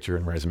picture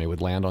and resume would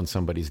land on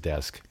somebody's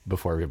desk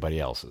before everybody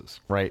else's,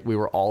 right? We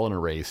were all in a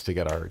race to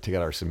get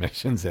our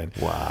submissions in.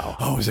 Wow.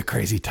 Oh, it was a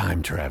crazy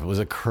time, Trev. It was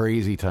a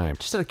crazy time.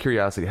 Just out of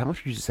curiosity, how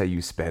much would you say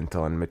you spent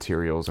on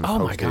materials and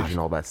postage and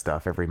all that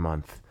stuff every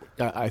month?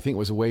 I think it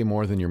was way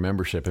more than your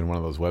membership in one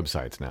of those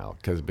websites now,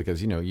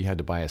 because you had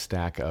to buy a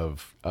stack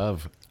of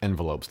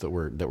envelopes that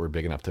were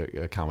big enough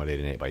to accommodate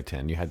an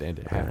 8x10. You had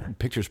to have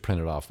pictures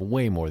printed off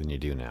way more than you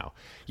do now.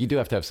 You do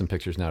have to have some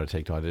pictures now to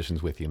take to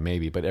auditions with you,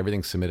 maybe, but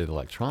everything's submitted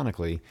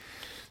electronically.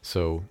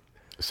 So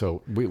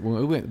we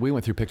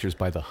went through pictures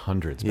by the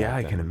hundreds. Yeah,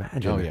 I then. can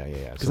imagine. Oh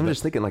yeah. Because I'm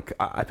just thinking,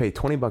 I pay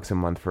 $20 a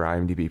month for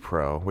IMDb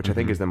Pro, which I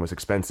think is the most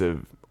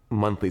expensive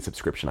monthly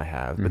subscription I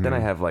have. But then I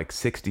have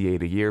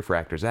 $68 a year for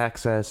Actors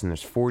Access, and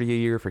there's $40 a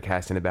year for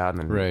Casting About,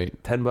 and then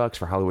 $10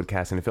 for Hollywood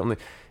Casting and Film.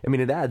 I mean,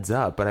 it adds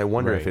up, but I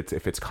wonder if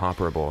it's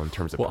comparable in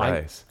terms of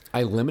price.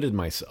 I limited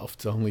myself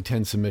to only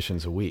 10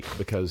 submissions a week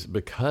because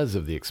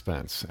of the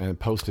expense, and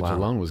postage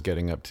alone was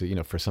getting up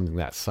to, for something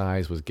that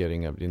size, was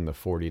getting up in the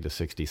 40 to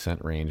 60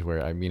 cent range, where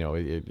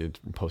it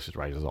postage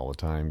rises all the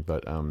time.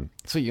 But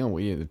so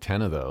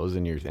 10 of those,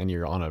 and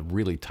you're on a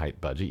really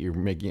tight budget. You're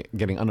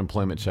getting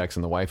unemployment checks,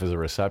 and the wife is a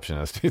receptionist.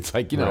 receptionist. It's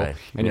like, Right.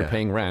 and you're Yeah.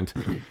 paying rent.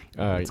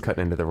 It's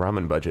cutting into the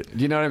ramen budget.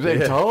 You know what I'm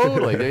saying?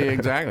 Totally. Yeah,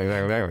 exactly.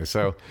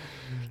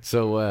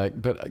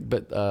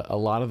 But a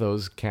lot of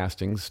those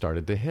castings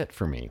started to hit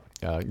for me.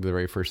 The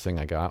very first thing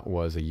I got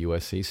was a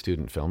USC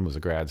student film. It was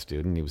a grad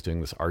student. He was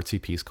doing this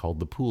artsy piece called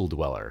The Pool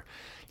Dweller.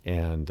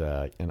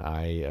 So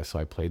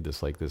I played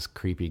this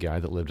creepy guy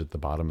that lived at the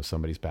bottom of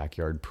somebody's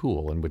backyard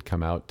pool and would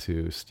come out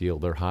to steal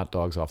their hot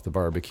dogs off the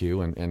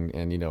barbecue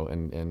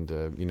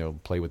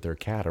and play with their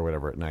cat or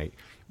whatever at night.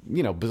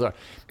 Bizarre.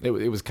 It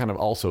was kind of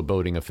also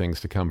boding of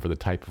things to come for the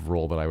type of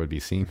role that I would be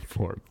seen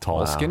for.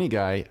 Tall, skinny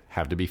guy,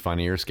 have to be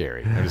funny or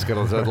scary. I'm just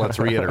gonna let's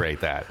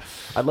reiterate that.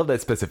 I love that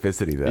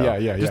specificity, though.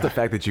 Yeah. Just the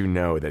fact that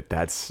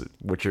that's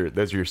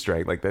your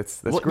strength. Like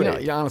that's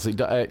great. Honestly,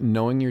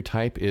 knowing your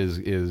type is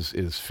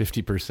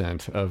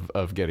 50%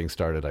 of getting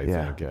started. I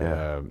think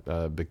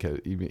because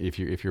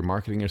if you're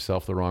marketing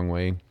yourself the wrong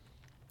way,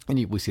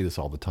 and we see this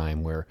all the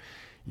time where.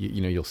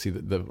 You'll see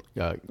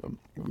that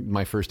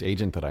my first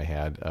agent that I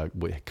had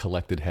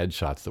collected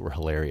headshots that were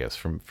hilarious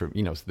from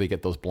so they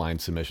get those blind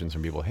submissions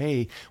from people.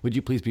 Hey, would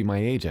you please be my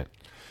agent?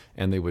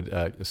 And they would.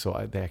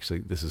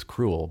 This is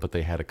cruel, but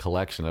they had a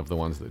collection of the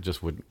ones that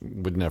just would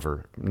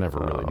never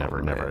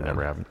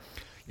happen.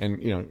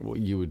 And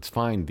you would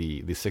find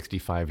the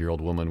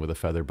 65-year-old woman with a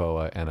feather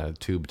boa and a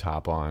tube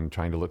top on,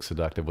 trying to look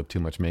seductive with too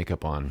much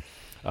makeup on.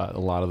 A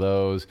lot of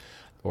those.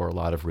 Or a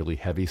lot of really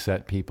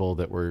heavy-set people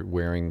that were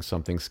wearing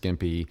something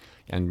skimpy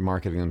and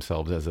marketing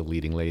themselves as a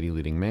leading lady,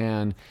 leading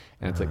man.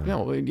 And it's like,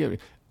 no,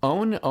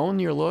 own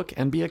your look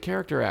and be a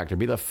character actor.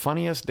 Be the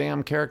funniest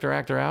damn character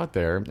actor out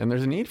there. And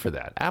there's a need for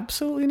that.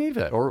 Absolutely need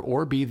for that.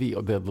 Or be the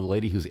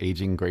lady who's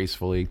aging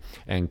gracefully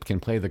and can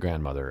play the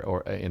grandmother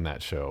or in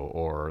that show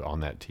or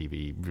on that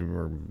TV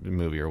or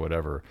movie or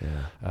whatever.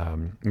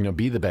 Yeah.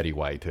 Be the Betty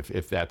White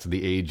if that's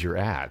the age you're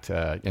at,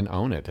 and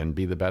own it and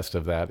be the best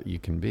of that you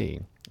can be.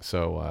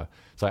 So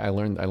I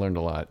learned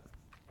a lot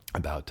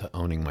about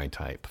owning my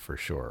type for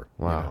sure.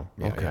 Wow.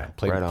 Okay.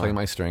 Play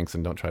my strengths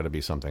and don't try to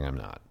be something I'm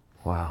not.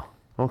 Wow.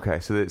 Okay.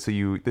 So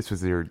this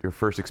was your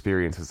first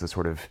experience as a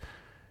sort of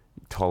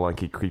tall,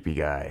 lanky, creepy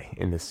guy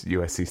in this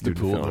USC student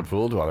film. The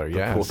Pool Dweller.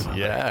 Yes. Pool Dweller.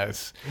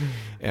 Yes.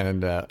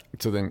 And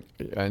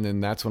then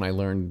that's when I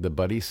learned the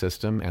buddy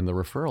system and the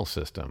referral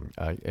system.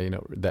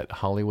 That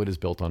Hollywood is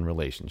built on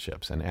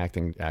relationships, and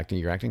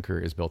your acting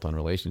career is built on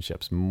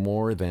relationships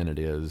more than it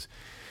is.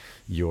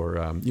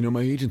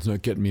 My agent's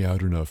not getting me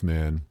out enough,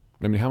 man.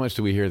 I mean, how much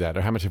do we hear that,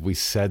 or how much have we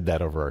said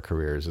that over our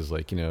careers? Is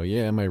like,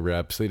 my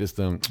reps, they just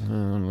don't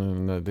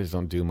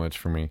do much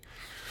for me.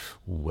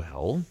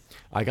 Well,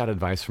 I got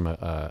advice from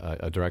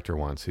a director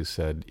once who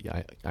said,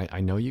 I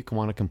know you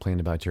want to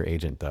complain about your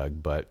agent,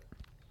 Doug, but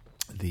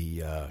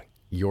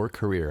your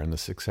career and the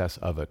success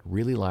of it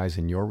really lies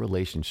in your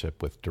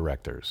relationship with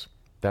directors.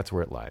 That's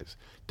where it lies.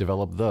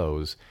 Develop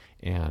those,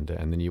 and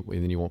then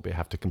you won't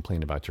have to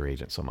complain about your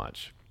agent so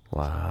much.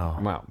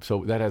 Wow.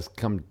 So that's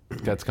come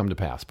to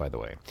pass, by the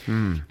way.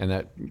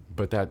 And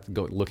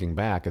looking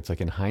back, it's like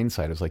in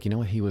hindsight, it's like,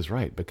 he was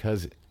right,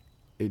 because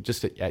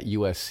just at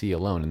USC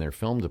alone in their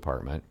film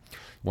department,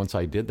 once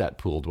I did that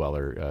Pool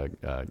Dweller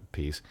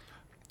piece,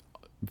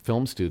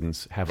 film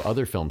students have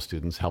other film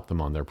students help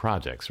them on their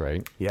projects,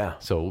 right? Yeah.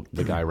 So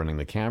the guy running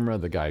the camera,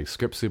 the guy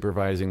script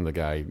supervising, the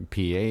guy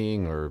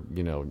PAing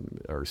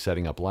or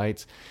setting up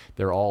lights,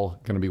 they're all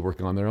going to be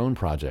working on their own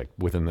project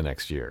within the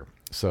next year.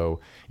 So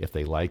if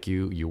they like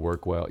you, you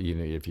work well.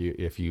 If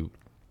you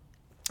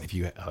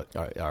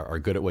are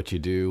good at what you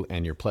do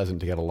and you're pleasant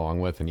to get along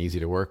with and easy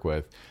to work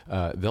with,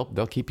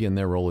 they'll keep you in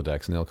their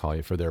Rolodex and they'll call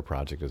you for their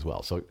project as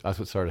well. So that's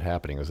what started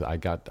happening. Was I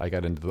got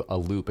into a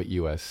loop at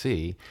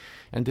USC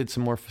and did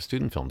some more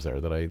student films there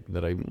that I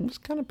was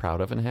kind of proud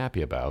of and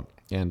happy about.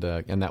 And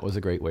that was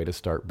a great way to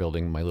start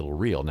building my little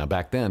reel. Now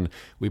back then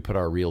we put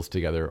our reels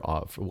together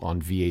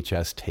on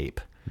VHS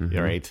tape,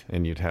 right?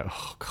 And you'd have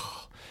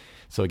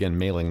So again,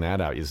 mailing that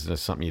out is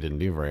just something you didn't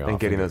do very often. And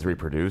getting those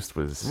reproduced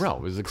was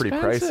pretty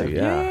pricey.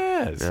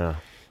 Yes. Yeah.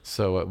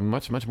 So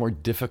much more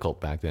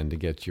difficult back then to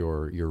get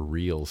your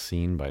reel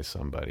seen by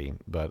somebody.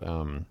 But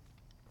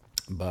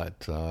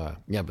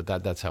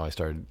that's how I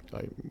started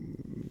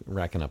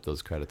racking up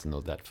those credits and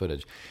that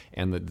footage.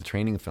 And the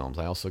training films,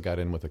 I also got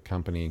in with a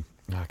company.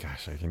 Oh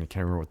gosh, I can't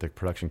remember what the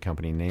production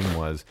company name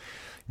was,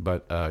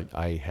 but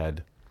I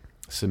had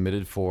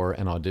submitted for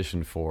and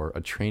auditioned for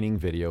a training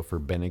video for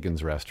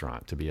Bennigan's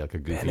Restaurant to be like a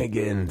goofy.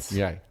 Bennigan's.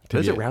 Yeah.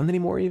 Is it around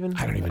anymore even?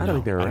 I don't even know. I don't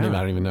think they're around.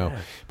 I don't even know. Yeah.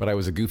 But I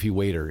was a goofy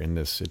waiter in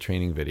this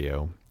training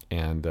video.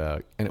 And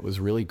it was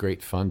really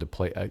great fun to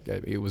play.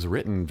 It was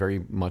written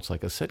very much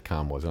like a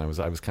sitcom was. And I was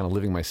kind of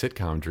living my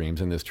sitcom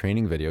dreams in this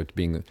training video,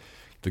 being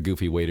the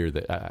goofy waiter,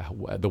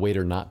 the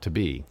waiter not to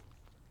be.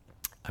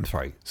 I'm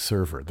sorry,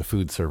 server, the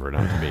food server,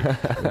 not to be.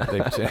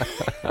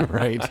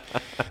 Right?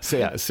 So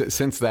yeah,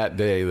 since that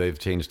day, they've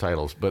changed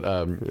titles. But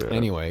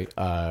anyway,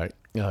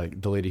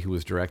 the lady who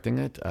was directing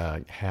it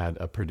had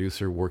a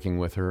producer working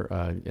with her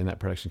in that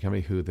production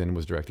company who then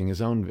was directing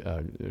his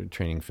own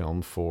training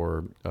film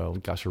for, a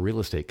real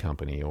estate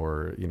company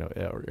or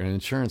or an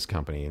insurance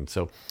company. And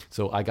so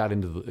I got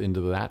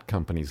into that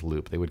company's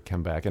loop. They would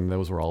come back, and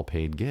those were all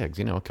paid gigs,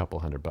 a couple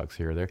 $100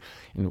 here or there.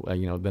 And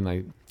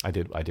then I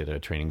did a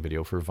training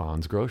video for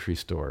Vaughn's grocery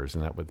stores,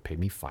 and that would pay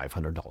me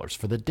 $500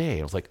 for the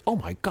day. I was like, oh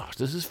my gosh,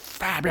 this is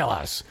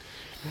fabulous.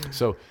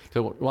 So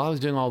while I was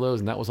doing all those,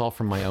 and that was all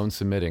from my own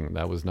submitting,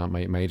 that was not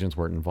my agents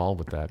weren't involved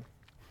with that.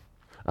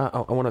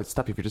 I want to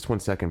stop you for just 1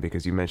 second,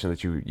 because you mentioned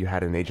that you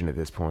had an agent at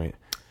this point.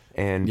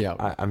 And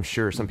yeah. I'm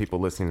sure some people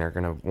listening are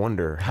going to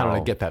wonder how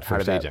did I get that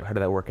first agent? How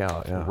did that work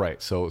out? Yeah.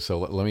 Right. So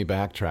let me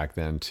backtrack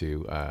then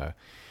to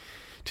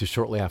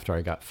shortly after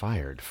I got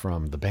fired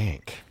from the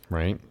bank.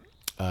 Right.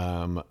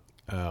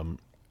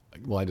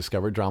 Well, I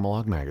discovered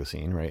Dramalog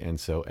magazine, right, and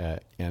so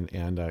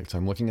so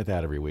I'm looking at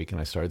that every week, and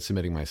I started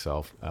submitting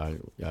myself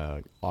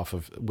off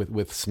of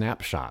with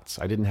snapshots.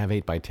 I didn't have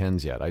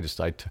 8x10s yet. I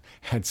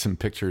had some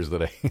pictures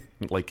that I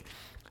like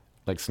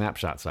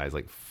snapshot size,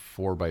 like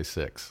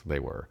 4x6 they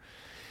were,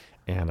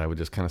 and I would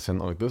just kind of send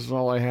them like, this is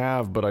all I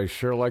have, but I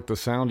sure like the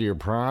sound of your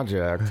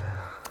project.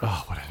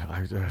 Oh,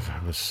 I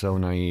was so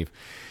naive.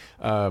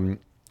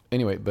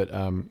 Anyway, but.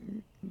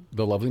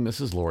 The lovely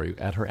Mrs. Laurie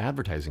at her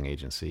advertising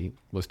agency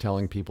was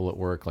telling people at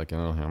work, like,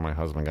 my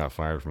husband got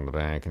fired from the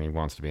bank and he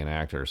wants to be an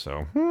actor,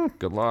 so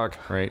good luck,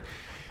 right?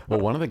 Well,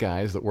 one of the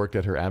guys that worked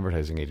at her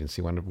advertising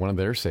agency, one of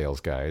their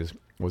sales guys,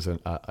 was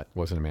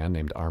a man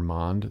named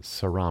Armand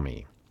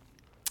Sarami.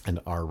 And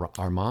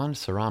Armand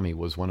Sarami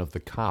was one of the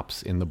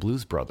cops in the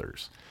Blues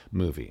Brothers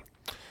movie.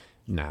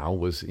 Now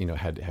was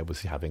had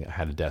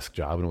a desk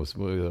job and was a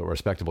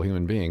respectable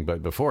human being,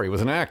 but before he was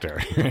an actor,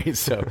 right?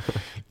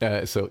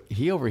 So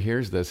he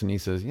overhears this and he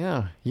says,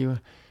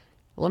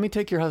 let me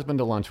take your husband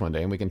to lunch one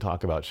day and we can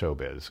talk about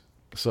showbiz.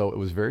 So it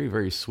was very,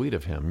 very sweet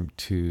of him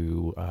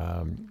to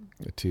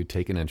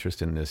take an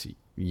interest in this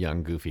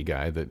young goofy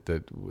guy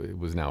that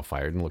was now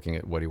fired and looking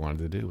at what he wanted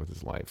to do with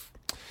his life.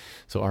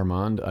 So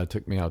Armand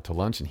took me out to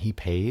lunch and he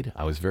paid.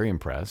 I was very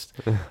impressed.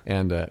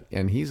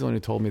 And he's the one who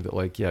told me that,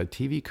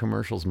 TV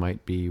commercials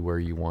might be where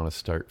you want to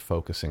start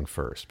focusing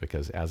first,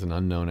 because as an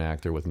unknown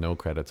actor with no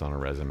credits on a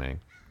resume,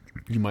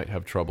 you might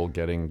have trouble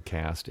getting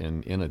cast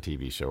in a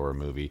TV show or a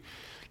movie.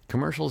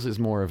 Commercials is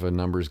more of a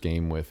numbers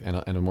game and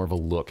a more of a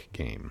look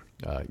game.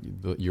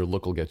 Your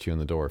look will get you in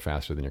the door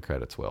faster than your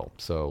credits will.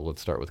 So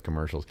let's start with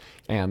commercials.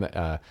 And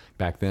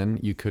back then,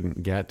 you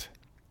couldn't get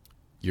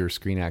your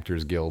Screen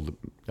Actors Guild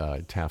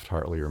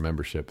Taft-Hartley or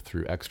membership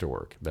through extra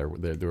work. There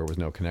was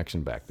no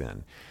connection back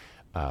then.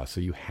 So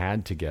you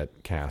had to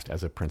get cast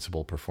as a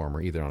principal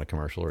performer, either on a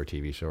commercial or a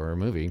TV show or a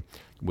movie,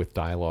 with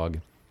dialogue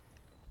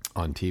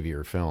on TV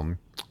or film.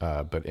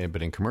 But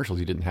in commercials,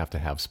 you didn't have to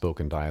have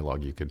spoken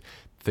dialogue.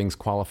 Things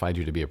qualified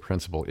you to be a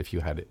principal if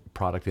you had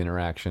product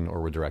interaction or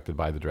were directed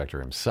by the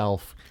director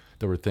himself.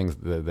 There were things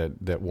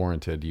that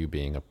warranted you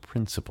being a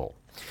principal.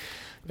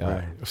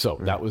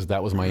 That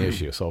was my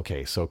issue.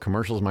 So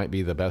commercials might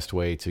be the best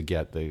way to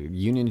get the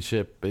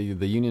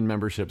union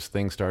memberships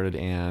thing started.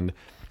 And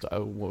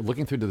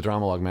looking through the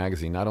Dramalog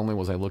magazine, not only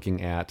was I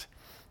looking at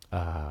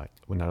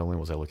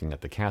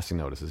the casting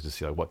notices to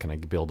see what can I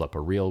build up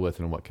a reel with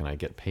and what can I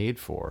get paid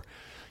for,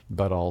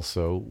 but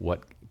also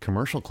what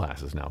commercial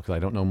classes now, because I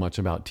don't know much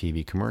about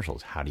TV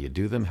commercials. How do you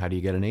do them? How do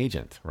you get an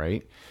agent,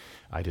 right?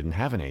 I didn't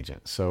have an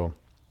agent. So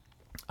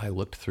I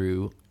looked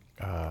through,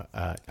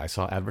 I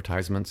saw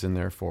advertisements in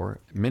there for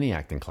mini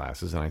acting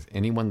classes, and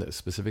anyone that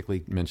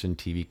specifically mentioned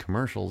TV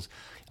commercials,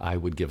 I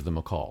would give them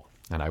a call.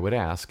 And I would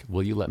ask,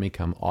 will you let me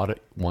come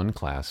audit one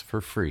class for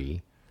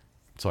free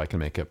so I can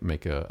make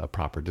a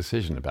proper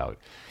decision about it?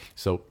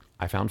 So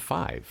I found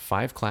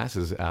five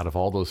classes out of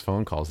all those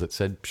phone calls that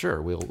said,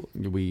 sure,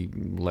 we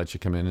let you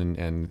come in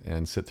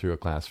and sit through a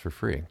class for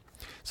free.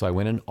 So I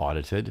went and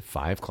audited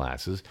 5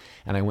 classes,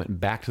 and I went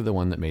back to the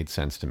one that made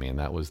sense to me, and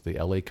that was the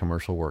LA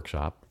Commercial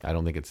Workshop. I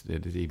don't think it's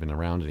even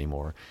around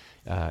anymore.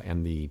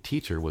 And the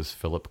teacher was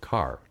Philip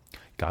Carr.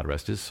 God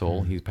rest his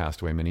soul. He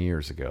passed away many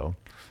years ago.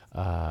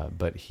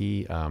 But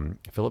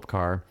Philip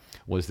Carr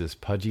was this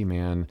pudgy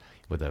man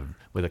with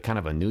a kind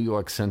of a New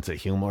York sense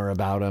of humor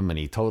about him, and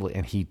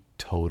he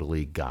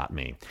totally got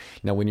me.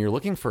 Now, when you're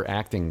looking for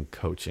acting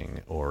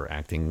coaching or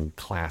acting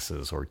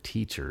classes or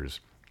teachers,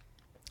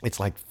 it's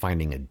like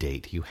finding a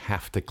date. You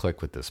have to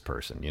click with this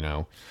person,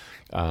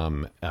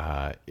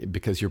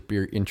 because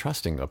you're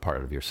entrusting a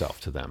part of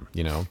yourself to them,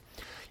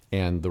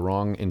 And the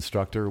wrong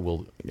instructor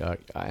will,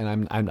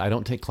 and I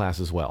don't take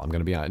classes well. I'm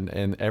going to be honest.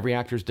 And every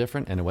actor is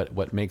different, and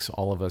what makes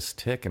all of us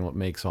tick, and what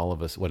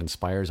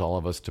inspires all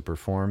of us to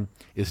perform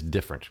is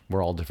different.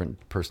 We're all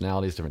different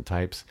personalities, different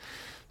types.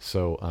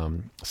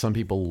 So some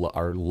people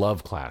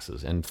love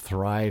classes and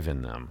thrive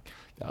in them.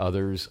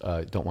 Others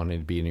don't want to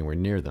be anywhere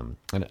near them,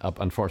 and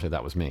unfortunately,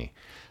 that was me.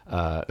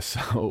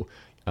 So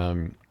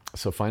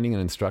finding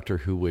an instructor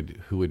who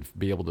would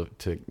be able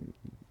to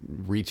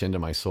reach into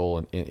my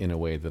soul in a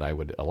way that I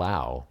would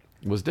allow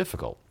was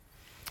difficult.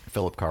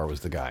 Philip Carr was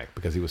the guy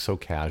because he was so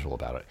casual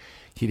about it.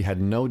 He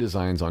had no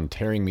designs on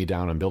tearing me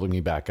down and building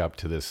me back up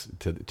to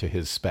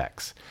his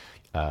specs.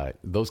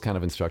 Those kind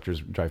of instructors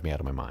drive me out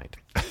of my mind.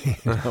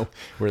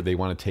 Where they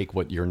want to take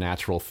what your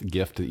natural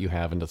gift that you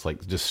have and just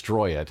like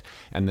destroy it,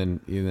 and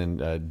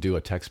then do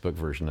a textbook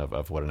version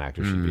of what an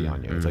actor should be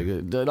on you. It's like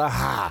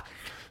aha.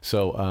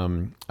 So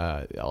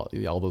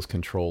all those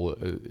control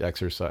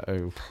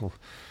exercise,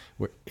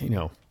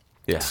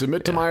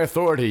 submit to my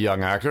authority,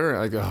 young actor.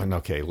 I go,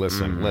 okay,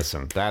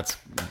 listen. That's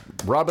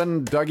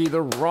rubbing Dougie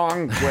the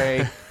wrong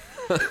way.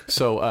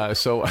 So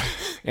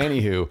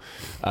anywho,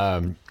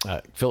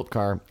 Philip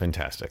Carr,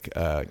 fantastic.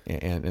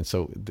 And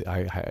so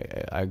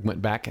I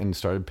went back and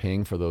started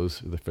paying for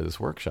this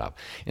workshop.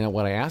 And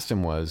what I asked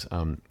him was,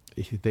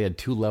 they had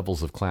 2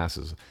 levels of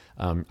classes.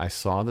 I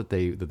saw that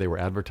they were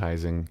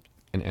advertising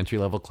an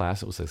entry-level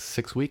class. It was a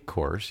 6-week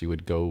course. You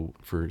would go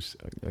for,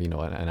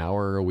 an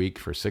hour a week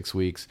for 6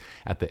 weeks,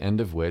 at the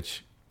end of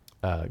which,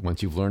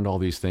 once you've learned all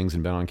these things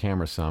and been on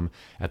camera some,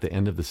 at the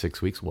end of the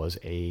 6 weeks was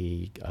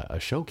a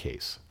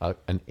showcase,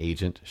 an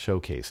agent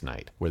showcase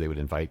night where they would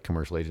invite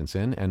commercial agents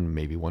in and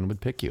maybe one would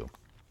pick you.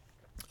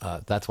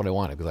 That's what I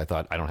wanted because I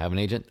thought, I don't have an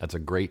agent. That's a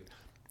great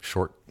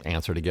short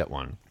answer to get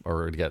one,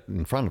 or to get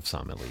in front of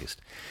some at least.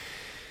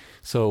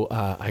 So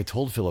I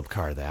told Philip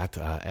Carr that,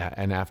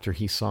 and after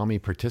he saw me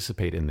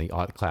participate in the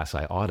class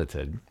I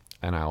audited,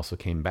 and I also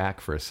came back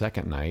for a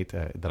second night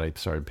that I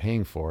started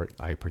paying for it,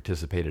 I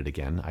participated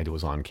again. I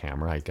was on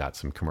camera. I got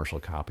some commercial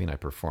copy, and I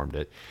performed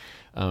it.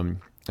 And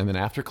then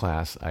after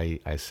class, I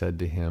said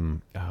to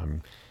him,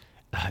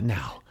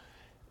 now,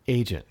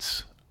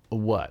 agents,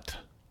 what?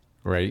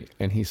 Right?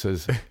 And he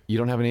says, you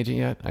don't have an agent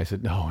yet? I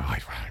said, no, I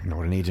don't know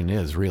what an agent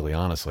is, really,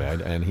 honestly.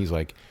 And he's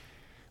like,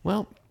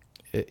 well,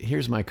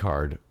 here's my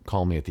card.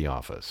 Call me at the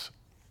office.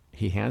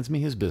 He hands me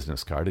his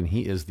business card, and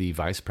he is the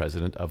vice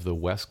president of the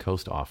West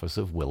Coast office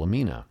of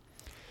Wilhelmina.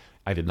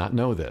 I did not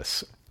know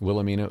this.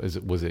 Wilhelmina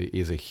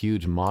is a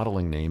huge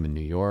modeling name in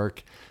New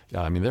York.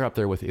 They're up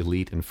there with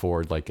Elite and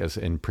Ford, like as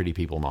in Pretty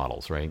People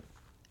models, right?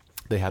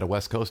 They had a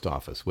West Coast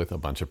office with a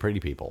bunch of pretty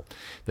people.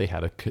 They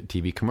had a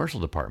TV commercial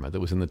department that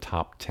was in the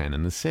top 10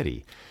 in the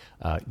city,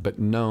 but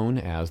known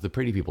as the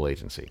Pretty People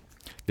Agency.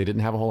 They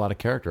didn't have a whole lot of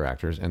character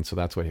actors, and so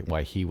that's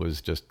why he was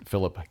just,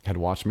 Philip had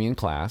watched me in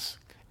class,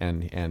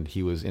 and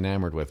he was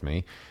enamored with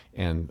me,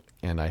 and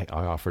I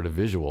offered a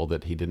visual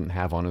that he didn't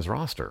have on his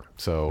roster.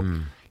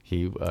 So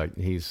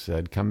he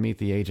said, come meet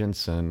the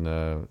agents,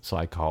 and so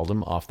I called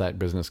him off that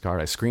business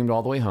card. I screamed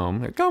all the way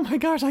home, like, oh my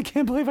gosh, I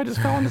can't believe I just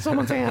fell into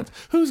someone's hands.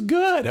 Who's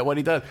good at what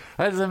he does?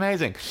 That is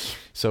amazing.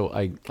 So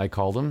I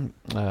called him.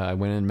 I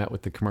went in and met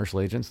with the commercial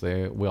agents.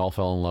 We all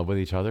fell in love with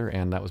each other,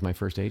 and that was my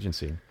first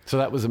agency. So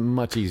that was a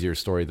much easier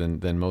story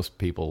than most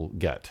people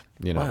get.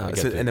 Wow.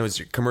 And it was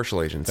your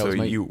commercial agent. So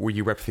were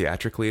you rep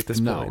theatrically at this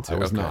point? No, I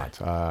was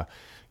not.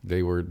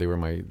 They were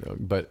my,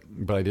 but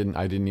I didn't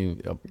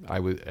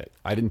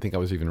think I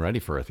was even ready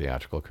for a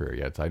theatrical career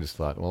yet. So I just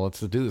thought, well,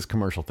 let's do this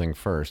commercial thing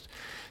first.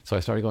 So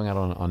I started going out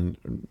on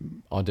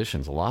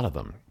auditions, a lot of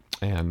them.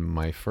 And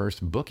my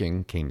first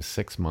booking came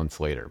 6 months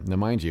later. Now,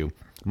 mind you,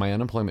 my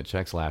unemployment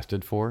checks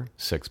lasted for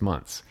 6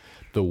 months.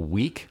 The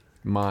week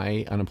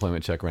my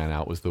unemployment check ran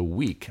out was the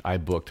week I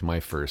booked my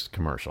first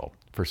commercial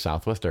for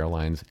Southwest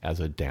Airlines as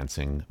a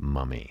dancing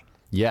mummy.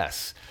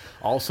 Yes.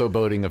 Also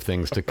boding of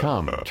things to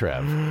come,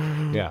 Trev.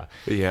 Yeah.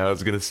 Yeah, I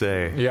was going to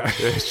say. Yeah.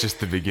 It's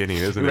just the beginning,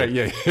 isn't right,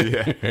 it?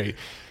 Yeah. Right.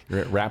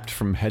 Wrapped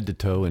from head to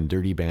toe in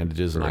dirty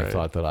bandages, and I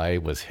thought that I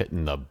was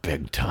hitting the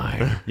big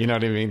time. You know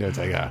what I mean? It's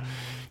like wow.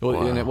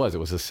 And it was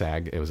a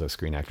SAG, it was a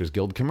Screen Actors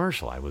Guild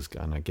commercial. I was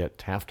going to get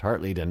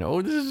Taft-Hartley to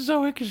know, this is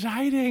so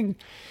exciting.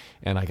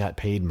 And I got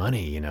paid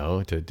money,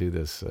 to do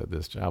this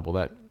job.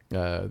 Well,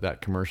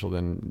 that commercial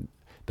then,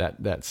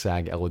 that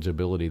SAG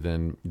eligibility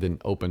then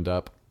opened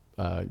up.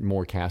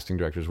 More casting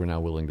directors were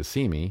now willing to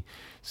see me.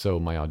 So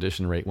my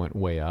audition rate went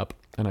way up,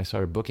 and I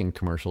started booking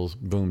commercials,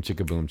 boom,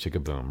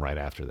 chicka boom, right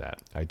after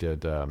that. I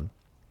did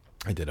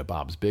a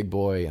Bob's Big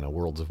Boy and a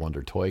Worlds of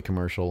Wonder toy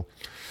commercial.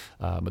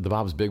 But the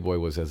Bob's Big Boy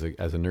was as a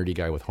nerdy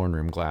guy with horn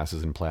rim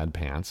glasses and plaid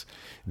pants.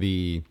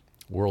 The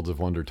Worlds of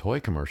Wonder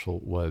toy commercial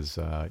was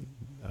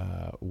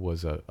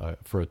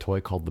for a toy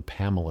called the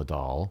Pamela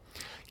doll,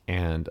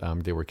 and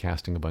they were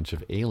casting a bunch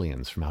of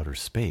aliens from outer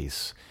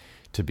space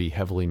to be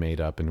heavily made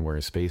up and wear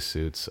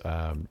spacesuits.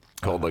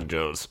 Called like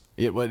Joe's.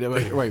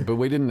 Right, but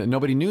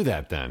nobody knew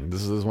that then.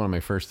 This is one of my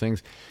first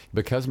things.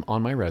 Because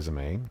on my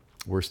resume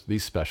were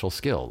these special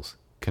skills: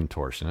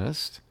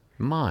 contortionist,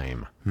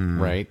 mime,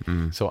 right?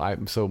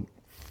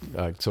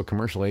 So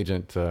commercial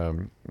agent,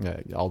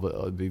 all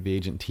the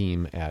agent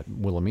team at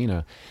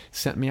Wilhelmina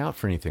sent me out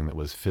for anything that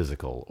was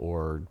physical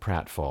or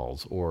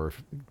pratfalls or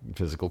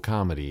physical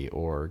comedy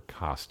or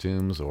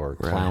costumes or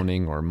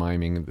clowning or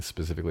miming,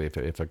 specifically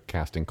if a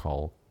casting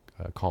call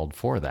called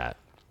for that.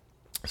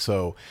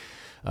 So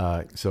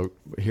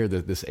here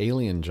this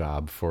alien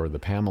job for the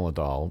Pamela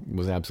doll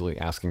was absolutely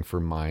asking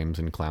for mimes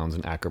and clowns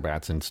and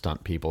acrobats and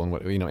stunt people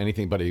and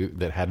anything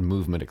that had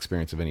movement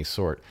experience of any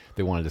sort.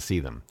 They wanted to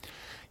see them.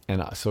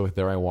 And so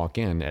there I walk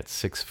in at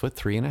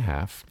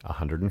 6'3.5",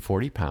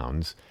 140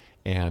 pounds,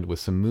 and with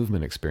some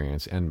movement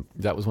experience. And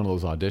that was one of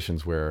those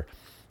auditions where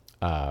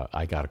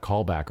I got a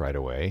call back right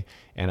away.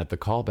 And at the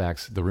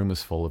callbacks, the room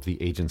was full of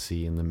the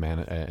agency and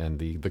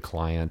the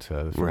client,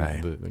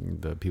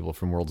 the people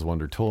from World's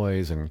Wonder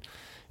Toys, and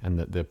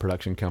the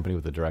production company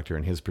with the director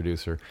and his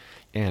producer,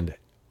 and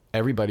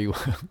everybody.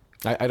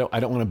 I don't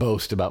want to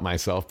boast about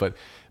myself,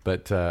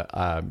 but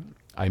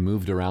I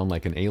moved around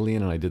like an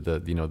alien, and I did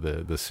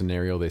the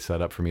scenario they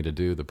set up for me to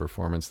do, the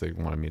performance they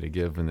wanted me to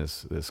give in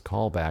this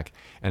callback,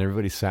 and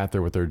everybody sat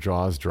there with their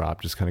jaws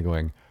dropped, just kind of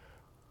going,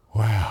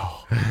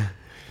 "Wow."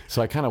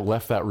 So I kind of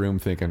left that room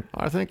thinking,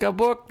 I think I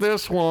booked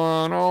this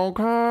one,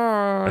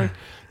 okay.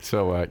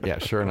 So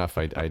sure enough,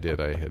 I did.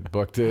 I had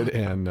booked it,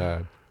 and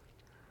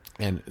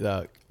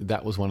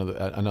that was one of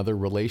another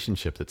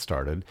relationship that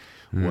started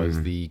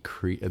was the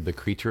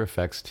Creature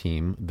Effects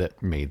team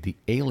that made the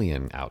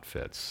Alien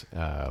outfits.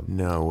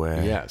 No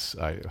way. Yes.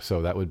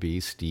 So that would be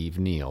Steve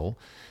Neal.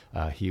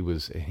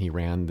 He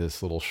ran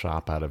this little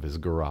shop out of his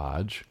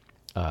garage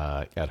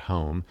at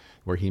home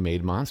where he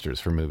made monsters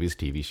for movies,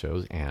 TV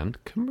shows,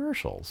 and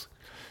commercials.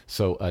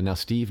 So now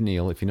Steve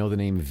Neal, if you know the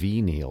name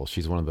V. Neal,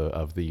 she's one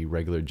of the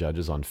regular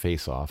judges on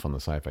Face Off on the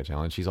Sci-Fi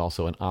Channel. And she's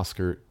also an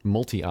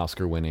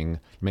multi-Oscar winning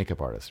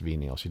makeup artist, V.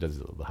 Neal. She does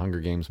the Hunger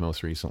Games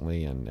most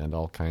recently and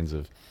all kinds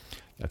of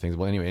things.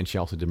 Well, anyway, and she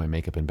also did my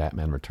makeup in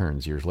Batman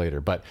Returns years later.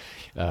 But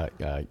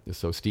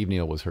so Steve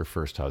Neal was her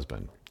first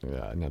husband.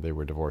 Now they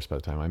were divorced by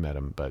the time I met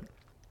him. But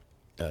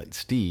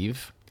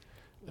Steve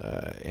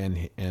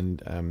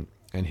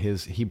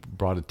he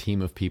brought a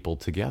team of people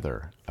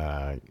together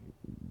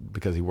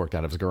because he worked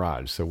out of his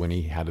garage. So when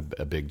he had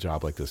a big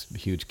job like this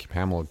huge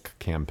Pamela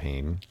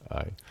campaign,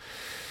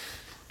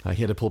 he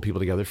had to pull people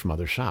together from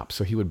other shops.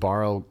 So he would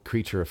borrow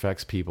Creature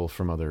Effects people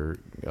from other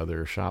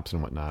shops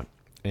and whatnot,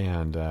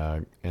 and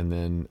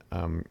then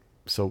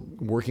so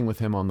working with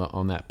him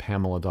on that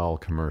Pamela doll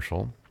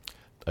commercial.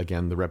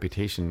 Again, the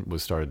reputation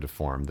was started to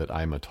form that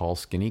I'm a tall,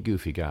 skinny,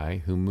 goofy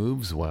guy who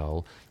moves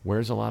well,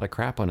 wears a lot of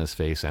crap on his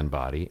face and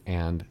body,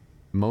 and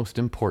most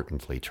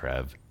importantly,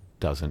 Trev,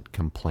 doesn't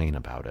complain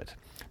about it.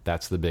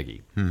 That's the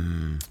biggie.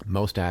 Mm-hmm.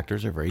 Most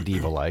actors are very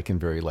diva-like and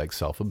very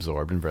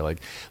self-absorbed and very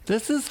like,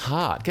 this is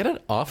hot. Get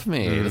it off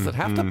me. Mm-hmm. Does it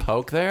have to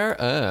poke there?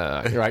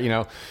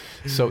 Right,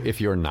 So if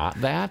you're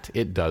not that,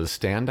 it does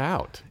stand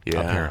out,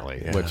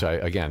 apparently. Yeah. Which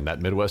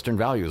that Midwestern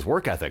values,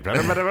 work ethic,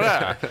 blah, blah, blah,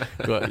 blah.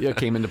 But it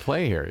came into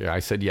play here.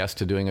 I said yes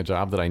to doing a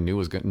job that I knew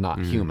was not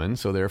human,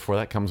 so therefore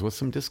that comes with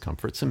some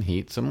discomfort, some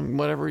heat, some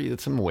whatever,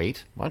 some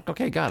weight.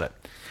 Okay, got it.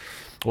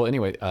 Well,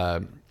 anyway,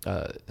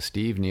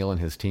 Steve Neal and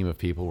his team of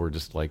people were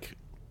just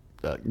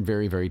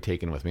very, very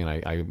taken with me,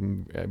 and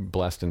I'm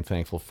blessed and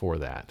thankful for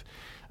that.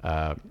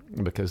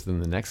 Because then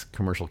the next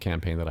commercial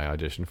campaign that I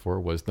auditioned for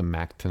was the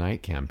Mac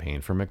Tonight campaign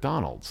for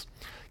McDonald's.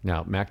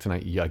 Now, Mac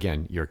Tonight,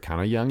 again, you're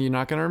kind of young, you're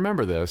not going to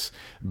remember this,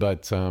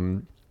 but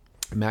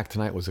Mac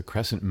Tonight was a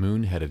crescent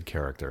moon-headed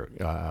character,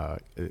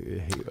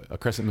 a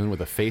crescent moon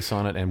with a face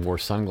on it, and wore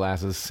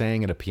sunglasses,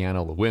 sang at a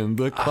piano when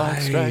the clock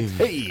strikes.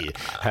 Hey,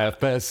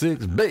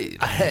 6:30, babe.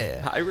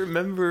 I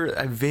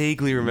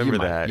vaguely remember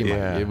that.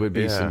 It would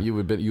be you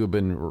would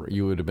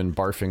have been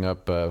barfing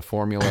up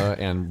formula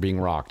and being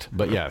rocked.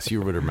 But yes, you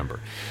would remember.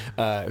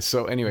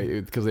 So anyway,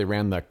 because they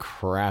ran the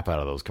crap out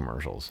of those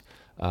commercials.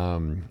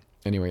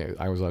 Anyway,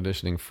 I was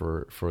auditioning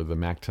for the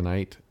Mac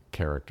Tonight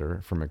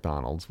character for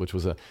McDonald's, which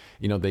was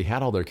they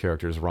had all their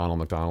characters, Ronald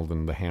McDonald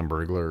and the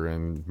Hamburglar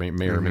and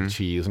Mayor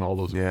McCheese and all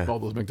those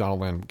McDonald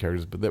Land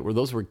characters, but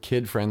those were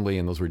kid friendly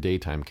and those were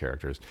daytime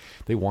characters.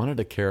 They wanted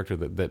a character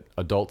that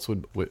adults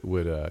would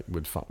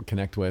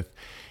connect with,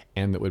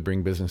 and that would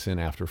bring business in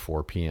after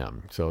 4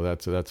 p.m. So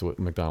that's what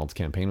McDonald's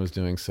campaign was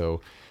doing. So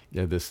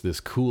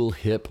this cool,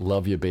 hip,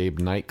 love you babe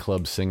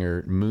nightclub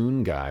singer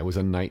Moon guy was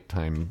a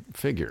nighttime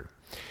figure.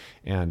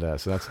 And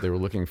so that's what they were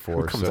looking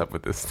for. Who comes up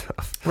with this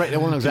stuff? Right.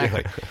 Well,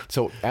 exactly.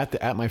 So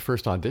at my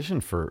first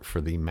audition for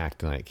the Mac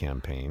Tonight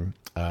campaign,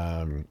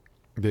 they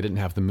didn't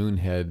have the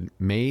Moonhead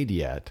made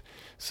yet.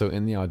 So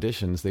in the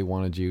auditions, they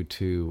wanted you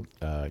to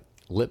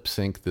lip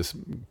sync this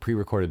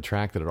pre-recorded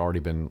track that had already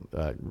been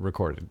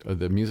recorded.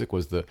 The music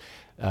was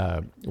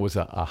a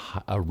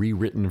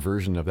rewritten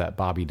version of that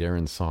Bobby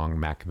Darin song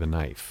 "Mac the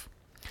Knife,"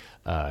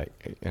 and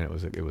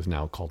it was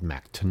now called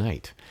Mac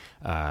Tonight.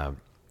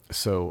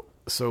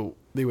 So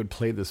they would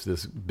play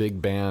this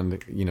big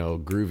band,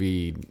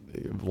 groovy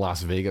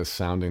Las Vegas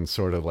sounding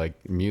sort of like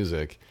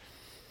music,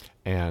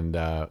 and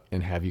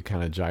have you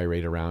kind of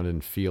gyrate around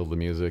and feel the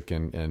music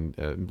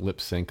and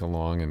lip sync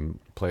along and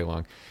play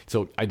along.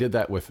 So I did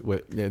that with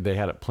they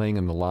had it playing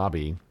in the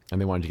lobby, and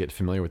they wanted to get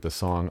familiar with the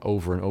song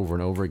over and over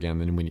and over again.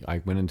 Then when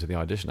I went into the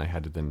audition, I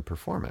had to then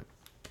perform it.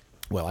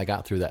 Well, I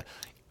got through that.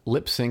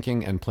 Lip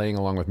syncing and playing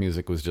along with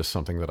music was just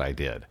something that I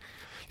did.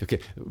 Okay,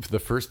 the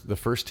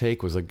first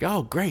take was like,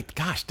 oh, great,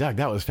 gosh, Doug,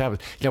 that was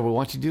fabulous. Yeah, we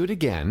want you to do it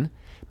again,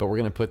 but we're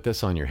going to put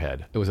this on your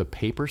head. It was a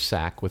paper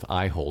sack with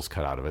eye holes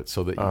cut out of it,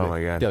 so that Oh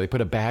my God. yeah, they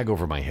put a bag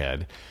over my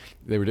head.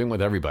 They were doing it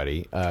with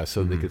everybody,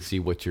 so they could see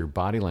what your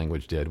body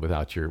language did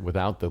without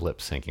the lip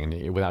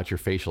syncing, without your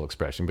facial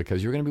expression,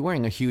 because you're going to be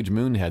wearing a huge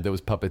moon head that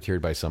was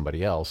puppeteered by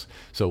somebody else.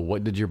 So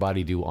what did your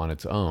body do on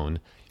its own?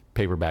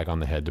 Paper bag on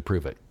the head to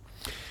prove it.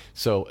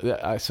 So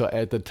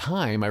at the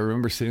time, I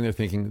remember sitting there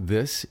thinking,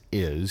 this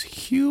is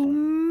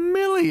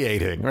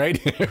humiliating, right?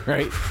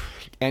 Right?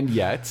 And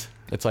yet,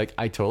 it's like,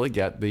 I totally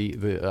get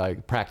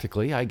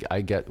practically,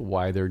 I get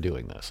why they're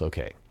doing this.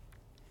 Okay.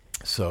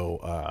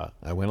 So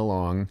I went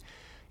along,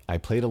 I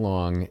played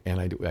along,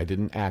 and I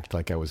didn't act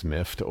like I was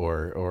miffed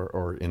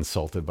or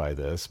insulted by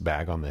this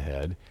bag on the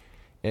head.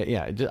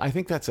 Yeah, I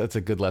think that's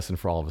a good lesson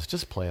for all of us.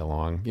 Just play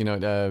along. You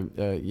know,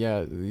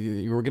 yeah,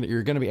 you're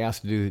gonna be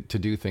asked to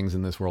do things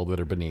in this world that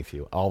are beneath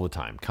you all the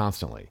time,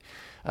 constantly.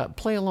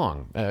 Play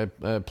along.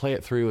 Play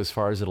it through as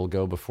far as it'll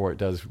go before it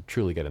does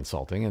truly get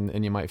insulting,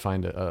 and you might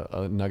find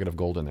a nugget of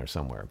gold in there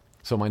somewhere.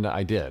 So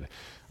I did.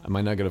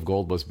 My nugget of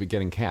gold was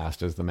getting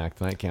cast as the Mac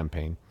Tonight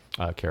campaign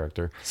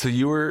character. So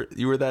you were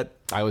that.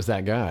 I was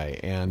that guy,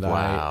 and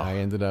Wow. I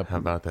ended up. How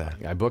about that?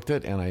 I booked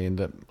it, and I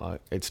ended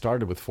up. It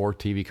started with 4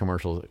 TV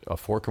commercials, a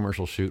 4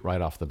 commercial shoot right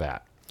off the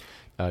bat.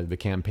 The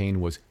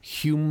campaign was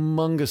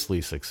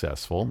humongously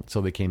successful,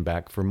 so they came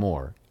back for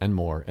more and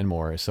more and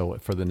more. So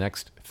for the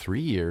next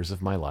 3 years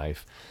of my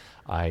life,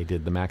 I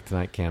did the Mac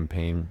Tonight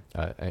campaign.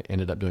 I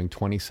ended up doing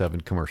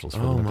 27 commercials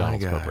for the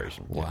McDonald's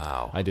Corporation.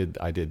 Wow. I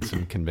did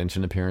some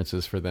convention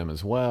appearances for them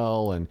as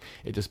well, and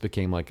it just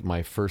became like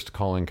my first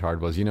calling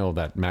card was,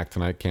 that Mac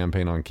Tonight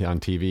campaign on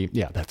TV.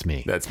 Yeah, that's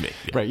me. That's me.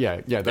 Yeah. Right?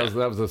 Yeah. That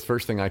was the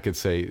first thing I could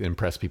say,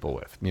 impress people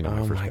with.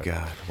 Oh first my guy.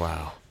 God!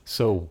 Wow.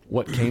 So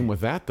what came with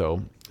that,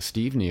 though?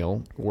 Steve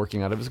Neal,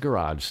 working out of his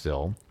garage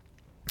still,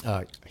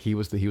 he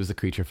was the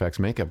Creature Effects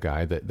makeup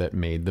guy that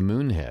made the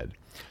Moonhead.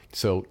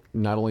 So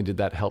not only did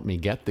that help me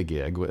get the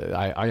gig,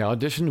 I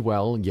auditioned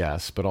well,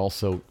 yes, but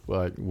also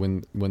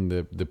when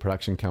the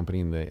production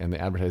company and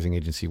the advertising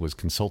agency was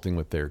consulting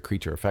with their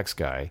Creature Effects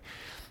guy,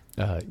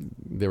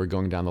 they were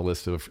going down the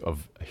list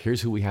of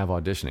here's who we have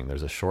auditioning.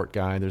 There's a short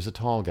guy, there's a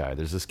tall guy,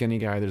 there's a skinny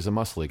guy, there's a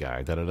muscly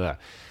guy, da-da-da.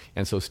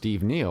 And so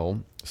Steve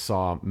Neal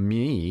saw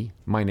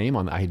my name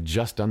on. I had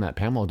just done that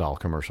Pamela Doll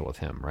commercial with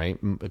him, right?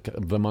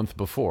 The month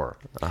before.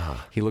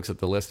 He looks at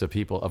the list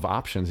of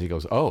options. He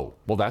goes, oh,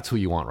 well, that's who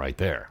you want right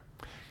there.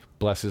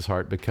 Bless his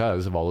heart,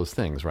 because of all those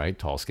things, right?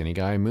 Tall, skinny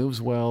guy,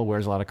 moves well,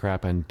 wears a lot of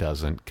crap, and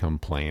doesn't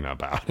complain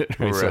about it.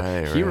 Right?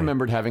 So he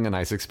remembered having a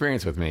nice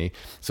experience with me,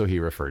 so he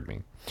referred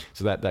me.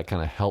 So that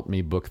kind of helped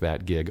me book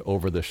that gig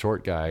over the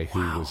short guy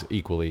who was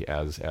equally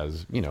as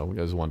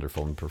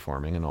wonderful in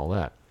performing and all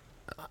that.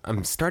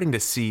 I'm starting to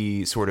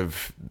see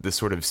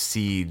the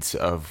seeds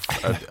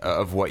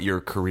of what your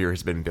career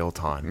has been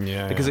built on.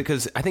 Yeah.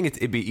 Because I think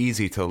it'd be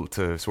easy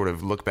to sort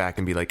of look back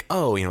and be like,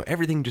 oh,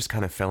 everything just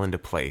kind of fell into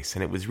place,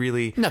 and it was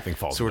really nothing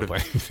falls into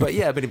place. But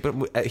yeah,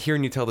 but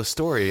hearing you tell the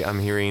story, I'm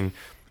hearing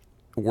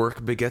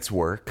work begets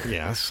work.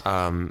 Yes.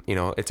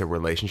 It's a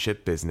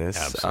relationship business.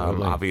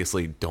 Absolutely.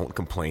 Obviously, don't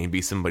complain.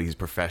 Be somebody who's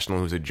professional,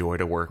 who's a joy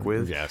to work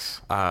with.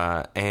 Yes.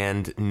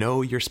 And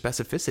know your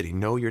specificity,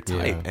 know your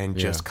type, and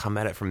just come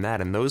at it from that.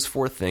 And those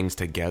 4 things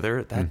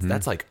together,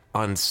 that's like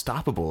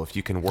unstoppable if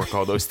you can work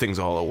all those things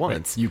all at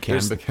once. You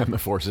can become a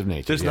force of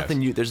nature.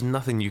 There's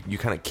nothing you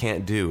kind of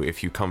can't do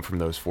if you come from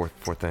those four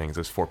things,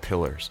 those 4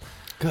 pillars.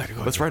 Good.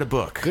 Let's write a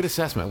book. Good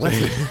assessment.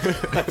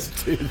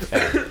 Let's do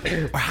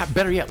that. Or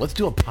better yet, let's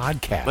do a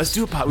podcast. Let's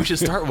do a podcast. We should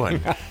start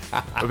one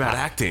about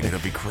acting.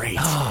 It'll be great.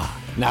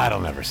 No, it'll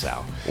never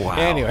sell. Wow.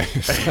 Anyway.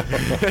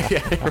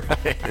 Yeah,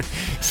 right.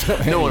 So,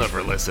 no one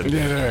ever listened.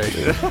 Yeah, right.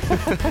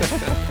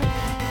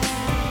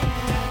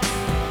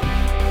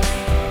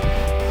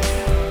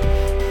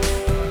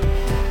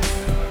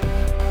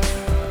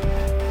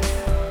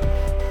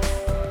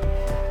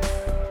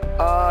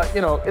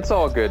 It's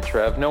all good,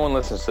 Trev. No one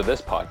listens to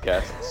this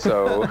podcast,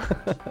 so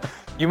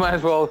you might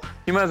as well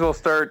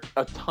start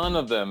a ton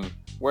of them.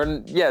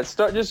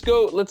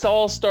 Let's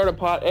all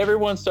start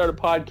everyone start a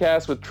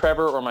podcast with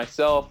Trevor or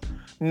myself.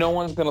 No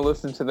one's going to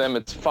listen to them.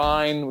 It's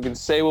fine. We can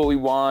say what we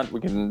want. We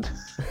can.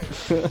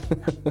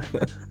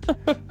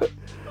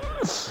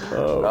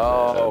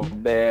 Oh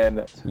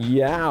man.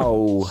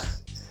 Yow.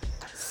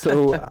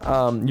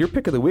 So, your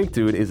pick of the week,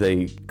 dude, is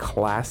a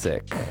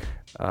classic.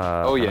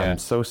 Oh yeah. I'm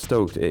so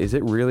stoked. Has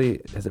it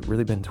really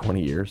been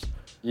 20 years?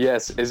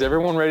 Yes. Is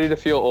everyone ready to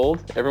feel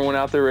old? Everyone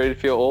out there ready to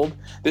feel old?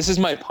 This is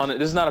my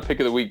This is not a pick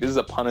of the week. This is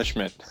a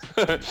punishment.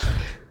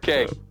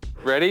 Okay.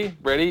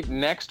 Ready?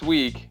 Next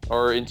week,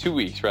 or in 2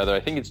 weeks rather, I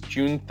think it's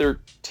June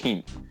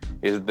 13th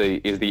is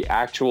the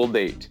actual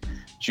date.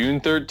 June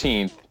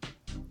 13th,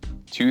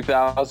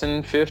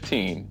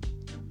 2015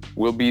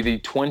 will be the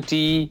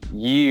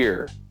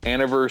 20-year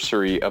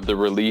anniversary of the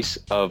release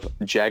of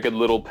Jagged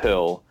Little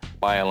Pill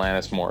by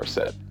Alanis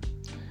Morissette.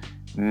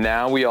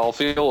 Now we all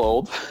feel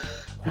old,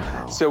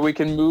 so we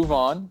can move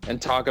on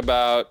and talk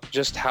about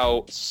just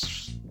how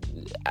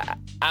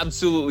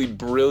absolutely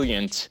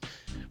brilliant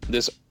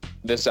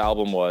this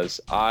album was.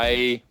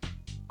 I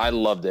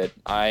loved it.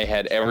 I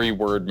had every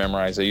word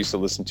memorized. I used to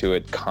listen to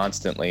it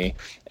constantly,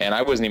 and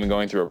I wasn't even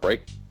going through a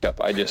breakup.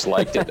 I just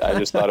liked it. I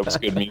just thought it was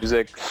good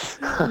music.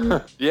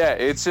 Yeah,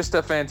 it's just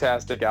a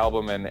fantastic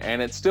album,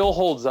 and it still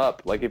holds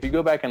up. Like, if you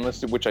go back and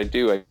listen, which I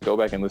do, I go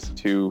back and listen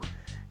to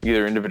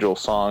either individual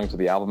songs or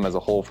the album as a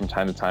whole from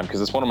time to time,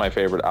 because it's one of my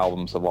favorite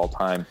albums of all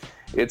time.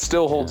 It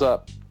still holds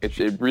up. It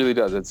really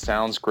does. It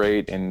sounds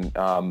great, and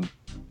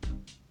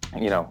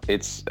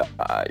it's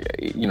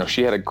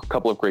she had a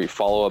couple of great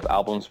follow-up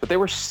albums, but there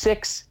were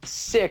six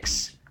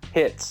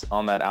hits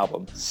on that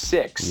album.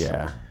 6.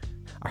 Yeah.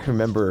 I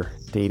remember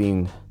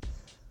dating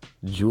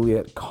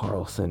Juliet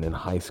Carlson in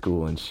high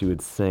school, and she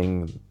would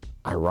sing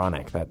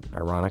that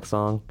Ironic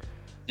song.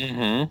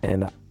 Mm-hmm.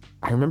 And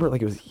I remember it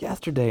like it was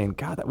yesterday, and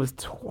God, that was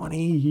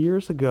 20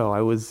 years ago.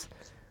 I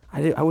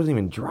wasn't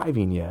even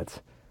driving yet.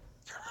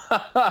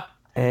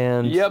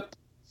 And yep.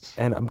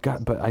 And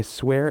but I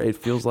swear it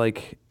feels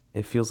like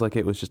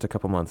it was just a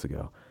couple months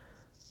ago.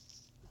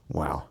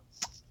 Wow.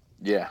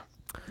 Yeah.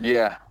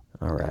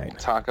 All right.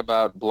 Talk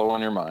about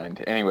blowing your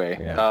mind. Anyway,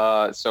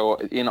 yeah. So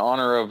in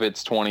honor of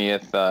its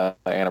 20th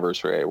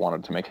anniversary, I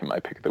wanted to make him my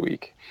pick of the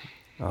week.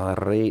 All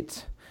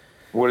right.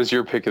 What is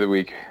your pick of the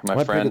week,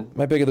 my friend?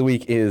 My pick of the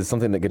week is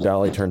something that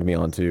Gadali turned me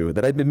on to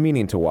that I'd been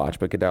meaning to watch,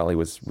 but Gadali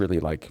was really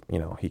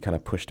he kind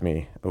of pushed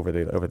me over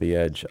the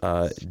edge.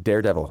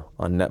 Daredevil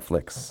on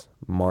Netflix.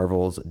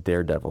 Marvel's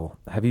Daredevil.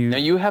 Have you? Now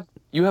you have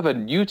a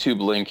YouTube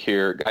link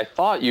here. I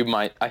thought you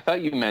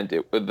meant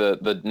it with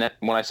the net.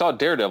 When I saw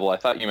Daredevil, I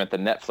thought you meant the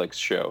Netflix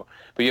show.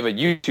 But you have a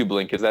YouTube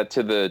link. Is that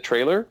to the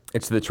trailer?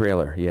 It's the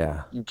trailer.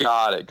 Yeah.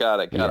 Got it.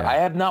 Yeah. I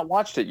have not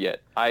watched it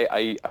yet.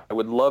 I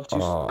would love to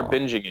start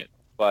binging it.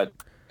 But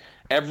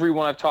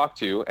everyone I've talked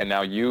to, and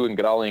now you and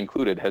Gadali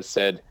included, has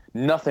said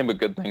nothing but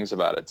good things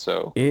about it.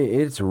 So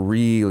it's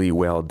really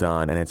well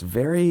done, and it's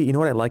very, you know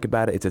what I like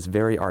about it? It's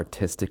very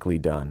artistically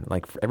done.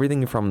 Like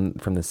everything from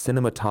the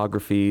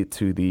cinematography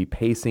to the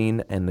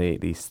pacing and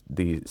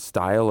the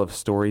style of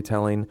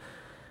storytelling.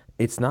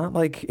 It's not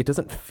like, it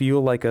doesn't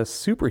feel like a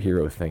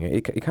superhero thing.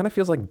 It kind of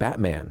feels like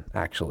Batman,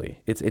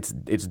 actually. It's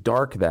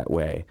dark that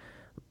way,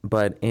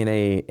 but in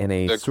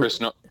a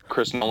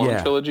Chris Nolan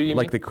trilogy, you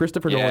like mean? The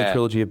Christopher Nolan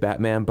trilogy of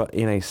Batman, but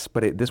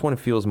this one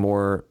feels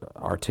more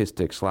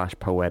artistic /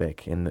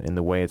 poetic in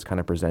the way it's kind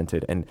of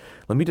presented. And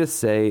let me just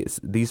say,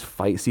 these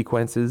fight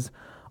sequences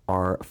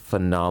are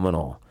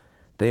phenomenal.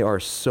 They are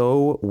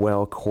so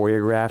well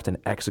choreographed and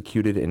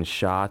executed and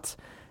shot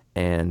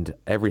and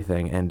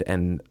everything.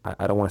 And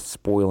I don't want to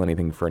spoil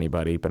anything for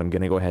anybody, but I'm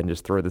going to go ahead and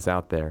just throw this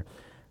out there.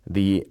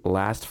 The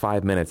last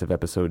 5 minutes of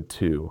episode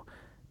 2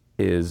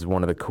 is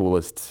one of the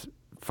coolest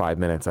 5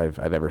 minutes I've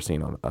ever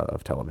seen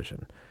of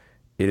television.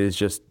 It's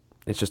just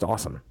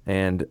awesome.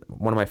 And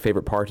one of my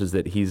favorite parts is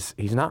that he's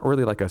not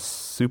really like a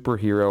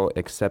superhero,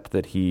 except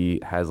that he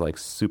has like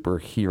super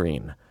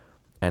hearing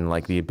and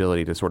like the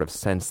ability to sort of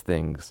sense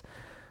things.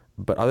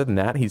 But other than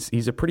that,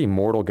 he's a pretty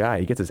mortal guy.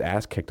 He gets his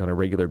ass kicked on a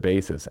regular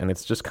basis, and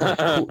it's just kind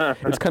of cool.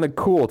 It's kind of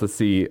cool to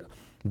see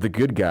the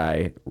good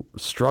guy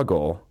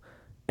struggle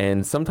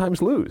and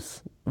sometimes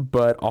lose,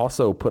 but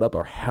also put up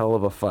a hell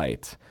of a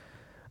fight.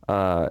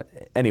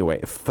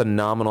 Anyway,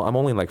 phenomenal. I'm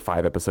only like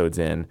 5 episodes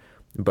in,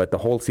 but the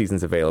whole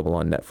season's available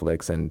on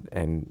Netflix,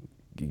 and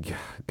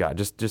God,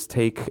 just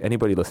take,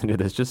 anybody listening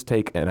to this, just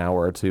take an hour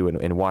or two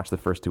and watch the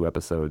first 2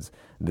 episodes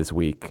this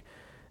week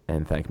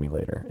and thank me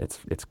later.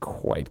 It's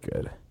quite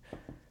good.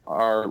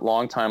 Our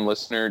longtime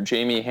listener,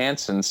 Jamie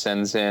Hansen,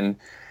 sends in,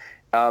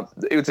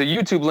 it's a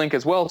YouTube link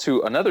as well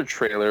to another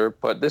trailer,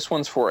 but this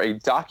one's for a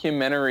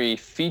documentary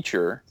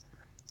feature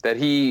that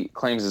he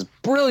claims is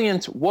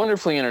brilliant,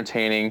 wonderfully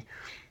entertaining,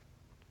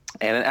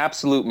 and an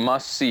absolute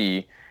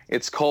must-see.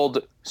 It's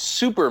called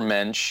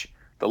Supermensch,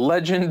 The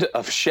Legend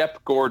of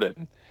Shep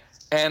Gordon.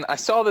 And I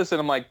saw this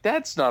and I'm like,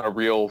 that's not a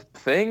real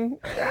thing.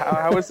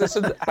 How is this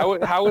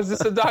how is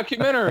this a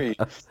documentary?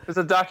 It's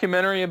a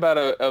documentary about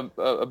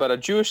a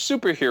Jewish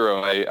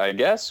superhero, I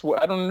guess.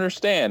 I don't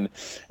understand.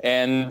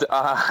 And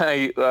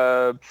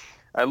I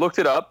looked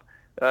it up,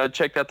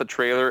 checked out the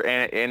trailer,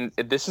 and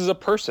this is a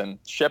person.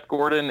 Shep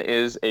Gordon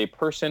is a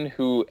person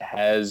who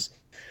has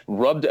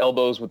rubbed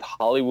elbows with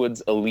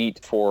Hollywood's elite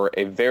for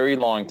a very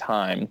long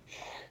time,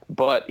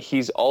 but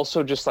he's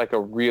also just like a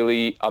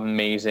really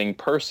amazing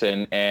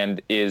person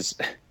and is,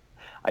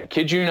 I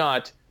kid you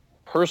not,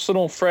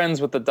 personal friends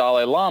with the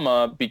Dalai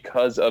Lama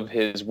because of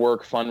his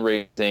work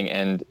fundraising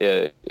and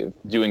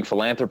doing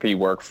philanthropy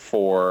work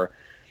for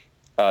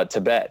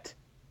Tibet.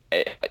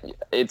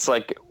 It's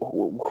like,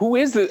 who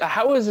is this?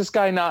 How is this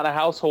guy not a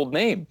household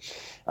name?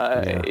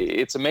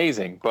 It's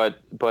amazing, but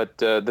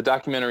the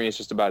documentary is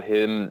just about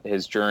him,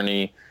 his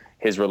journey,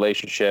 his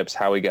relationships,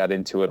 how he got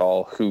into it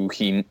all, who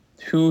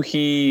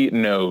he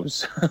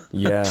knows.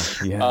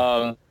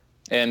 Yeah.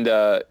 And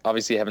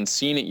obviously, haven't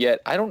seen it yet.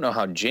 I don't know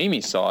how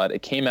Jamie saw it.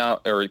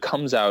 It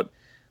comes out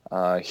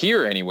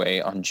here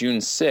anyway on June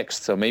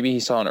 6th. So maybe he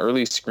saw an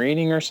early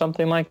screening or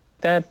something like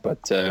that,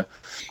 but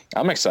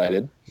I'm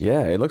excited.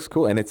 Yeah, it looks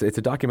cool, and it's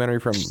a documentary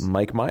from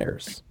Mike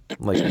Myers,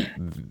 like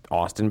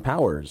Austin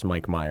Powers.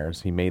 Mike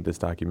Myers, he made this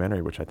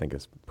documentary, which I think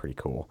is pretty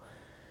cool.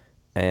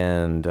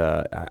 And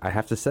I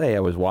have to say, I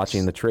was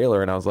watching the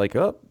trailer, and I was like,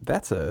 oh,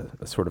 that's a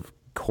sort of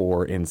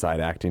core inside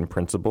acting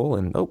principle,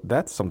 and oh,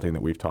 that's something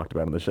that we've talked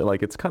about in the show.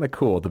 Like, it's kind of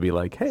cool to be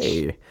like,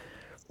 hey,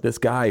 this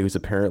guy who's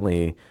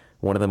apparently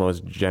one of the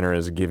most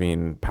generous,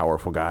 giving,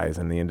 powerful guys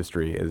in the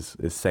industry is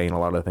saying a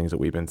lot of the things that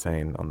we've been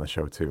saying on the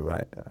show too.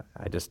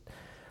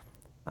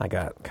 I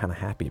got kind of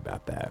happy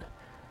about that.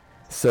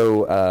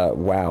 So,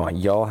 wow,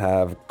 y'all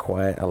have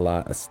quite a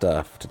lot of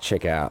stuff to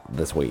check out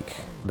this week.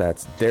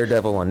 That's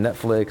Daredevil on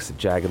Netflix,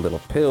 Jagged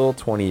Little Pill,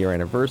 20-year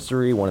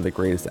anniversary, one of the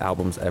greatest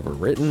albums ever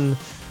written,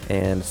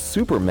 and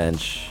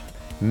Supermensch.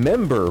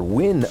 Member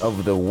win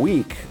of the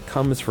week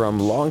comes from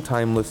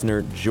longtime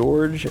listener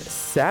George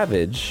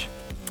Savage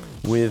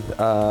with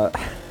a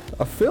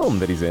film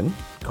that he's in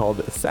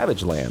called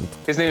Savage Land.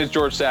 His name is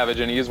George Savage,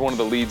 and he is one of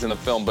the leads in the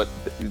film, but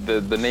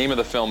the name of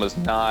the film is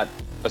not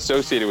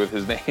associated with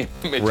his name.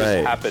 It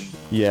just happened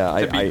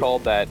to be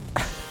called that.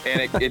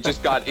 And it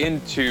just got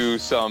into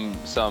some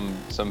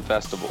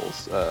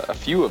festivals, a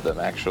few of them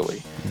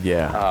actually.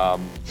 Yeah.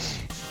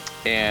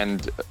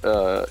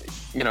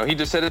 He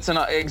just said it's an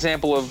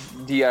example of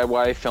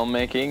DIY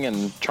filmmaking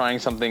and trying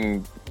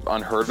something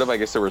unheard of. I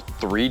guess there were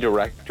 3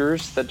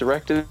 directors that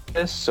directed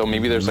this, so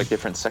maybe there's like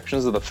different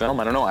sections of the film.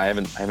 I don't know. I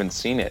haven't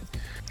seen it.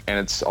 And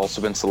it's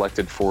also been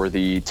selected for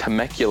the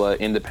Temecula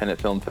Independent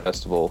Film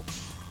Festival,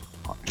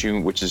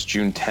 which is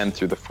June 10th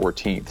through the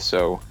 14th.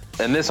 So,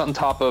 and this on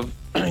top of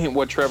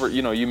what Trevor,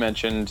 you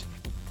mentioned,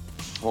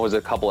 what was it,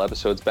 a couple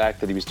episodes back,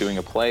 that he was doing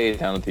a play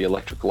down at the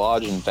Electric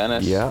Lodge in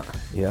Venice. Yeah.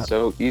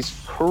 So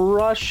he's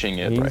crushing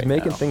it. He's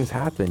making things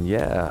happen,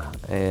 yeah.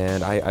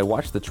 And I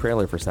watched the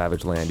trailer for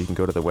Savage Land. You can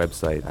go to the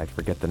website. I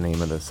forget the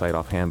name of the site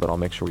offhand, but I'll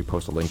make sure we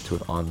post a link to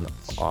it on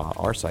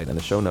our site in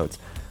the show notes.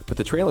 But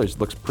the trailer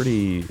looks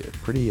pretty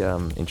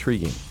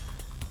intriguing,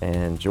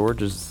 and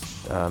George is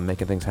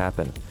making things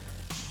happen.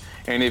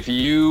 And if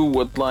you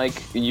would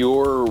like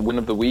your win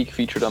of the week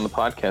featured on the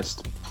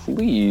podcast,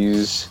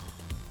 please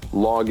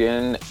log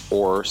in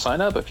or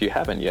sign up if you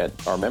haven't yet.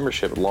 Our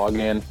membership, log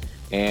in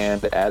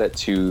and add it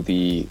to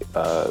the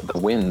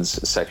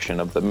wins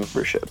section of the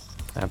membership.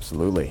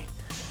 Absolutely.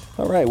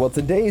 All right. Well,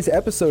 today's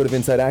episode of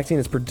Inside Acting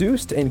is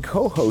produced and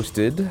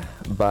co-hosted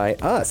by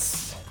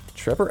us,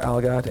 Trevor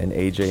Algatt and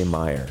AJ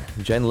Meyer.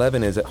 Jen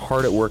Levin is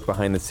hard at work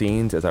behind the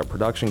scenes as our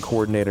production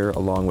coordinator,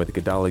 along with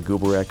Gadali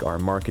Gubarek, our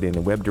marketing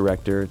and web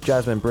director,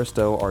 Jasmine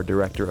Bristow, our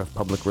director of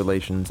public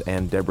relations,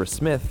 and Deborah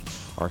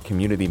Smith, our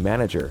community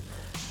manager.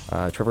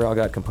 Trevor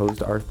Algatt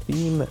composed our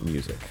theme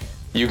music.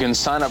 You can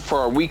sign up for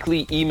our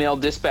weekly email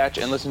dispatch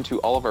and listen to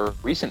all of our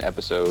recent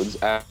episodes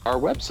at our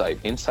website,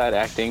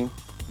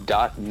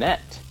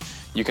 insideacting.net.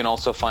 You can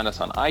also find us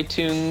on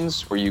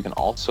iTunes, where you can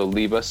also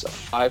leave us a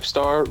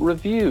 5-star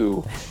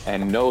review,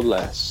 and no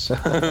less.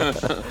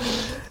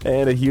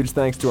 And a huge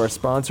thanks to our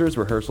sponsors,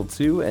 Rehearsal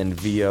 2 and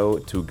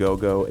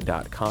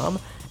VO2GoGo.com.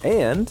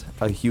 And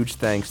a huge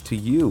thanks to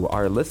you,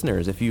 our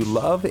listeners. If you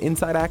love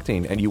Inside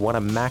Acting and you want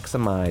to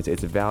maximize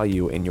its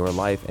value in your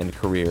life and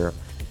career,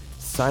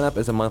 sign up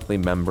as a monthly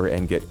member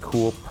and get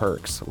cool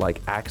perks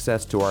like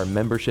access to our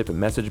membership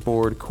message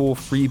board, cool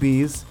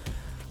freebies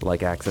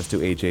like access to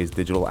AJ's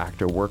Digital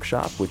Actor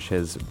Workshop, which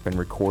has been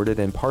recorded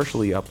and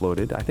partially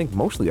uploaded, I think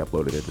mostly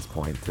uploaded at this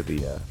point, to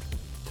the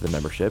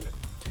membership.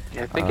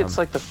 Yeah, I think it's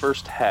like the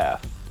first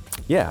half.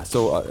 Yeah,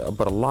 so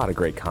but a lot of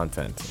great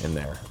content in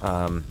there,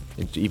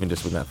 even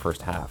just within that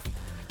first half.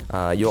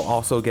 You'll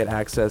also get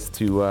access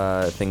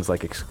to things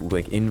like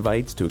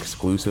invites to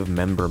exclusive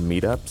member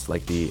meetups,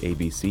 like the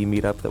ABC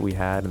meetup that we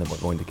had and that we're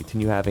going to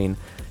continue having.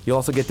 You'll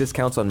also get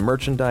discounts on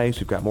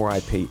merchandise. We've got more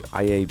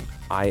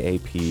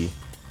IAP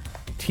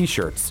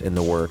T-shirts in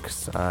the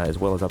works, as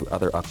well as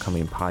other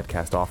upcoming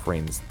podcast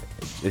offerings.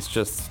 It's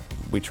just,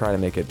 we try to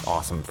make it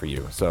awesome for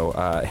you. So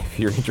if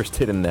you're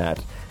interested in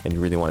that and you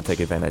really want to take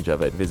advantage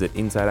of it, visit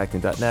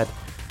insideacting.net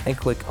and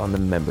click on the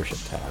membership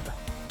tab.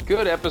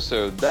 Good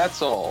episode.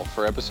 That's all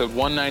for episode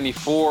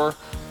 194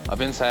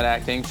 of Inside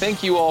Acting.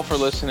 Thank you all for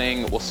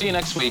listening. We'll see you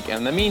next week. And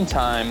in the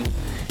meantime,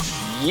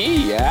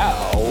 yee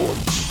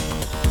out.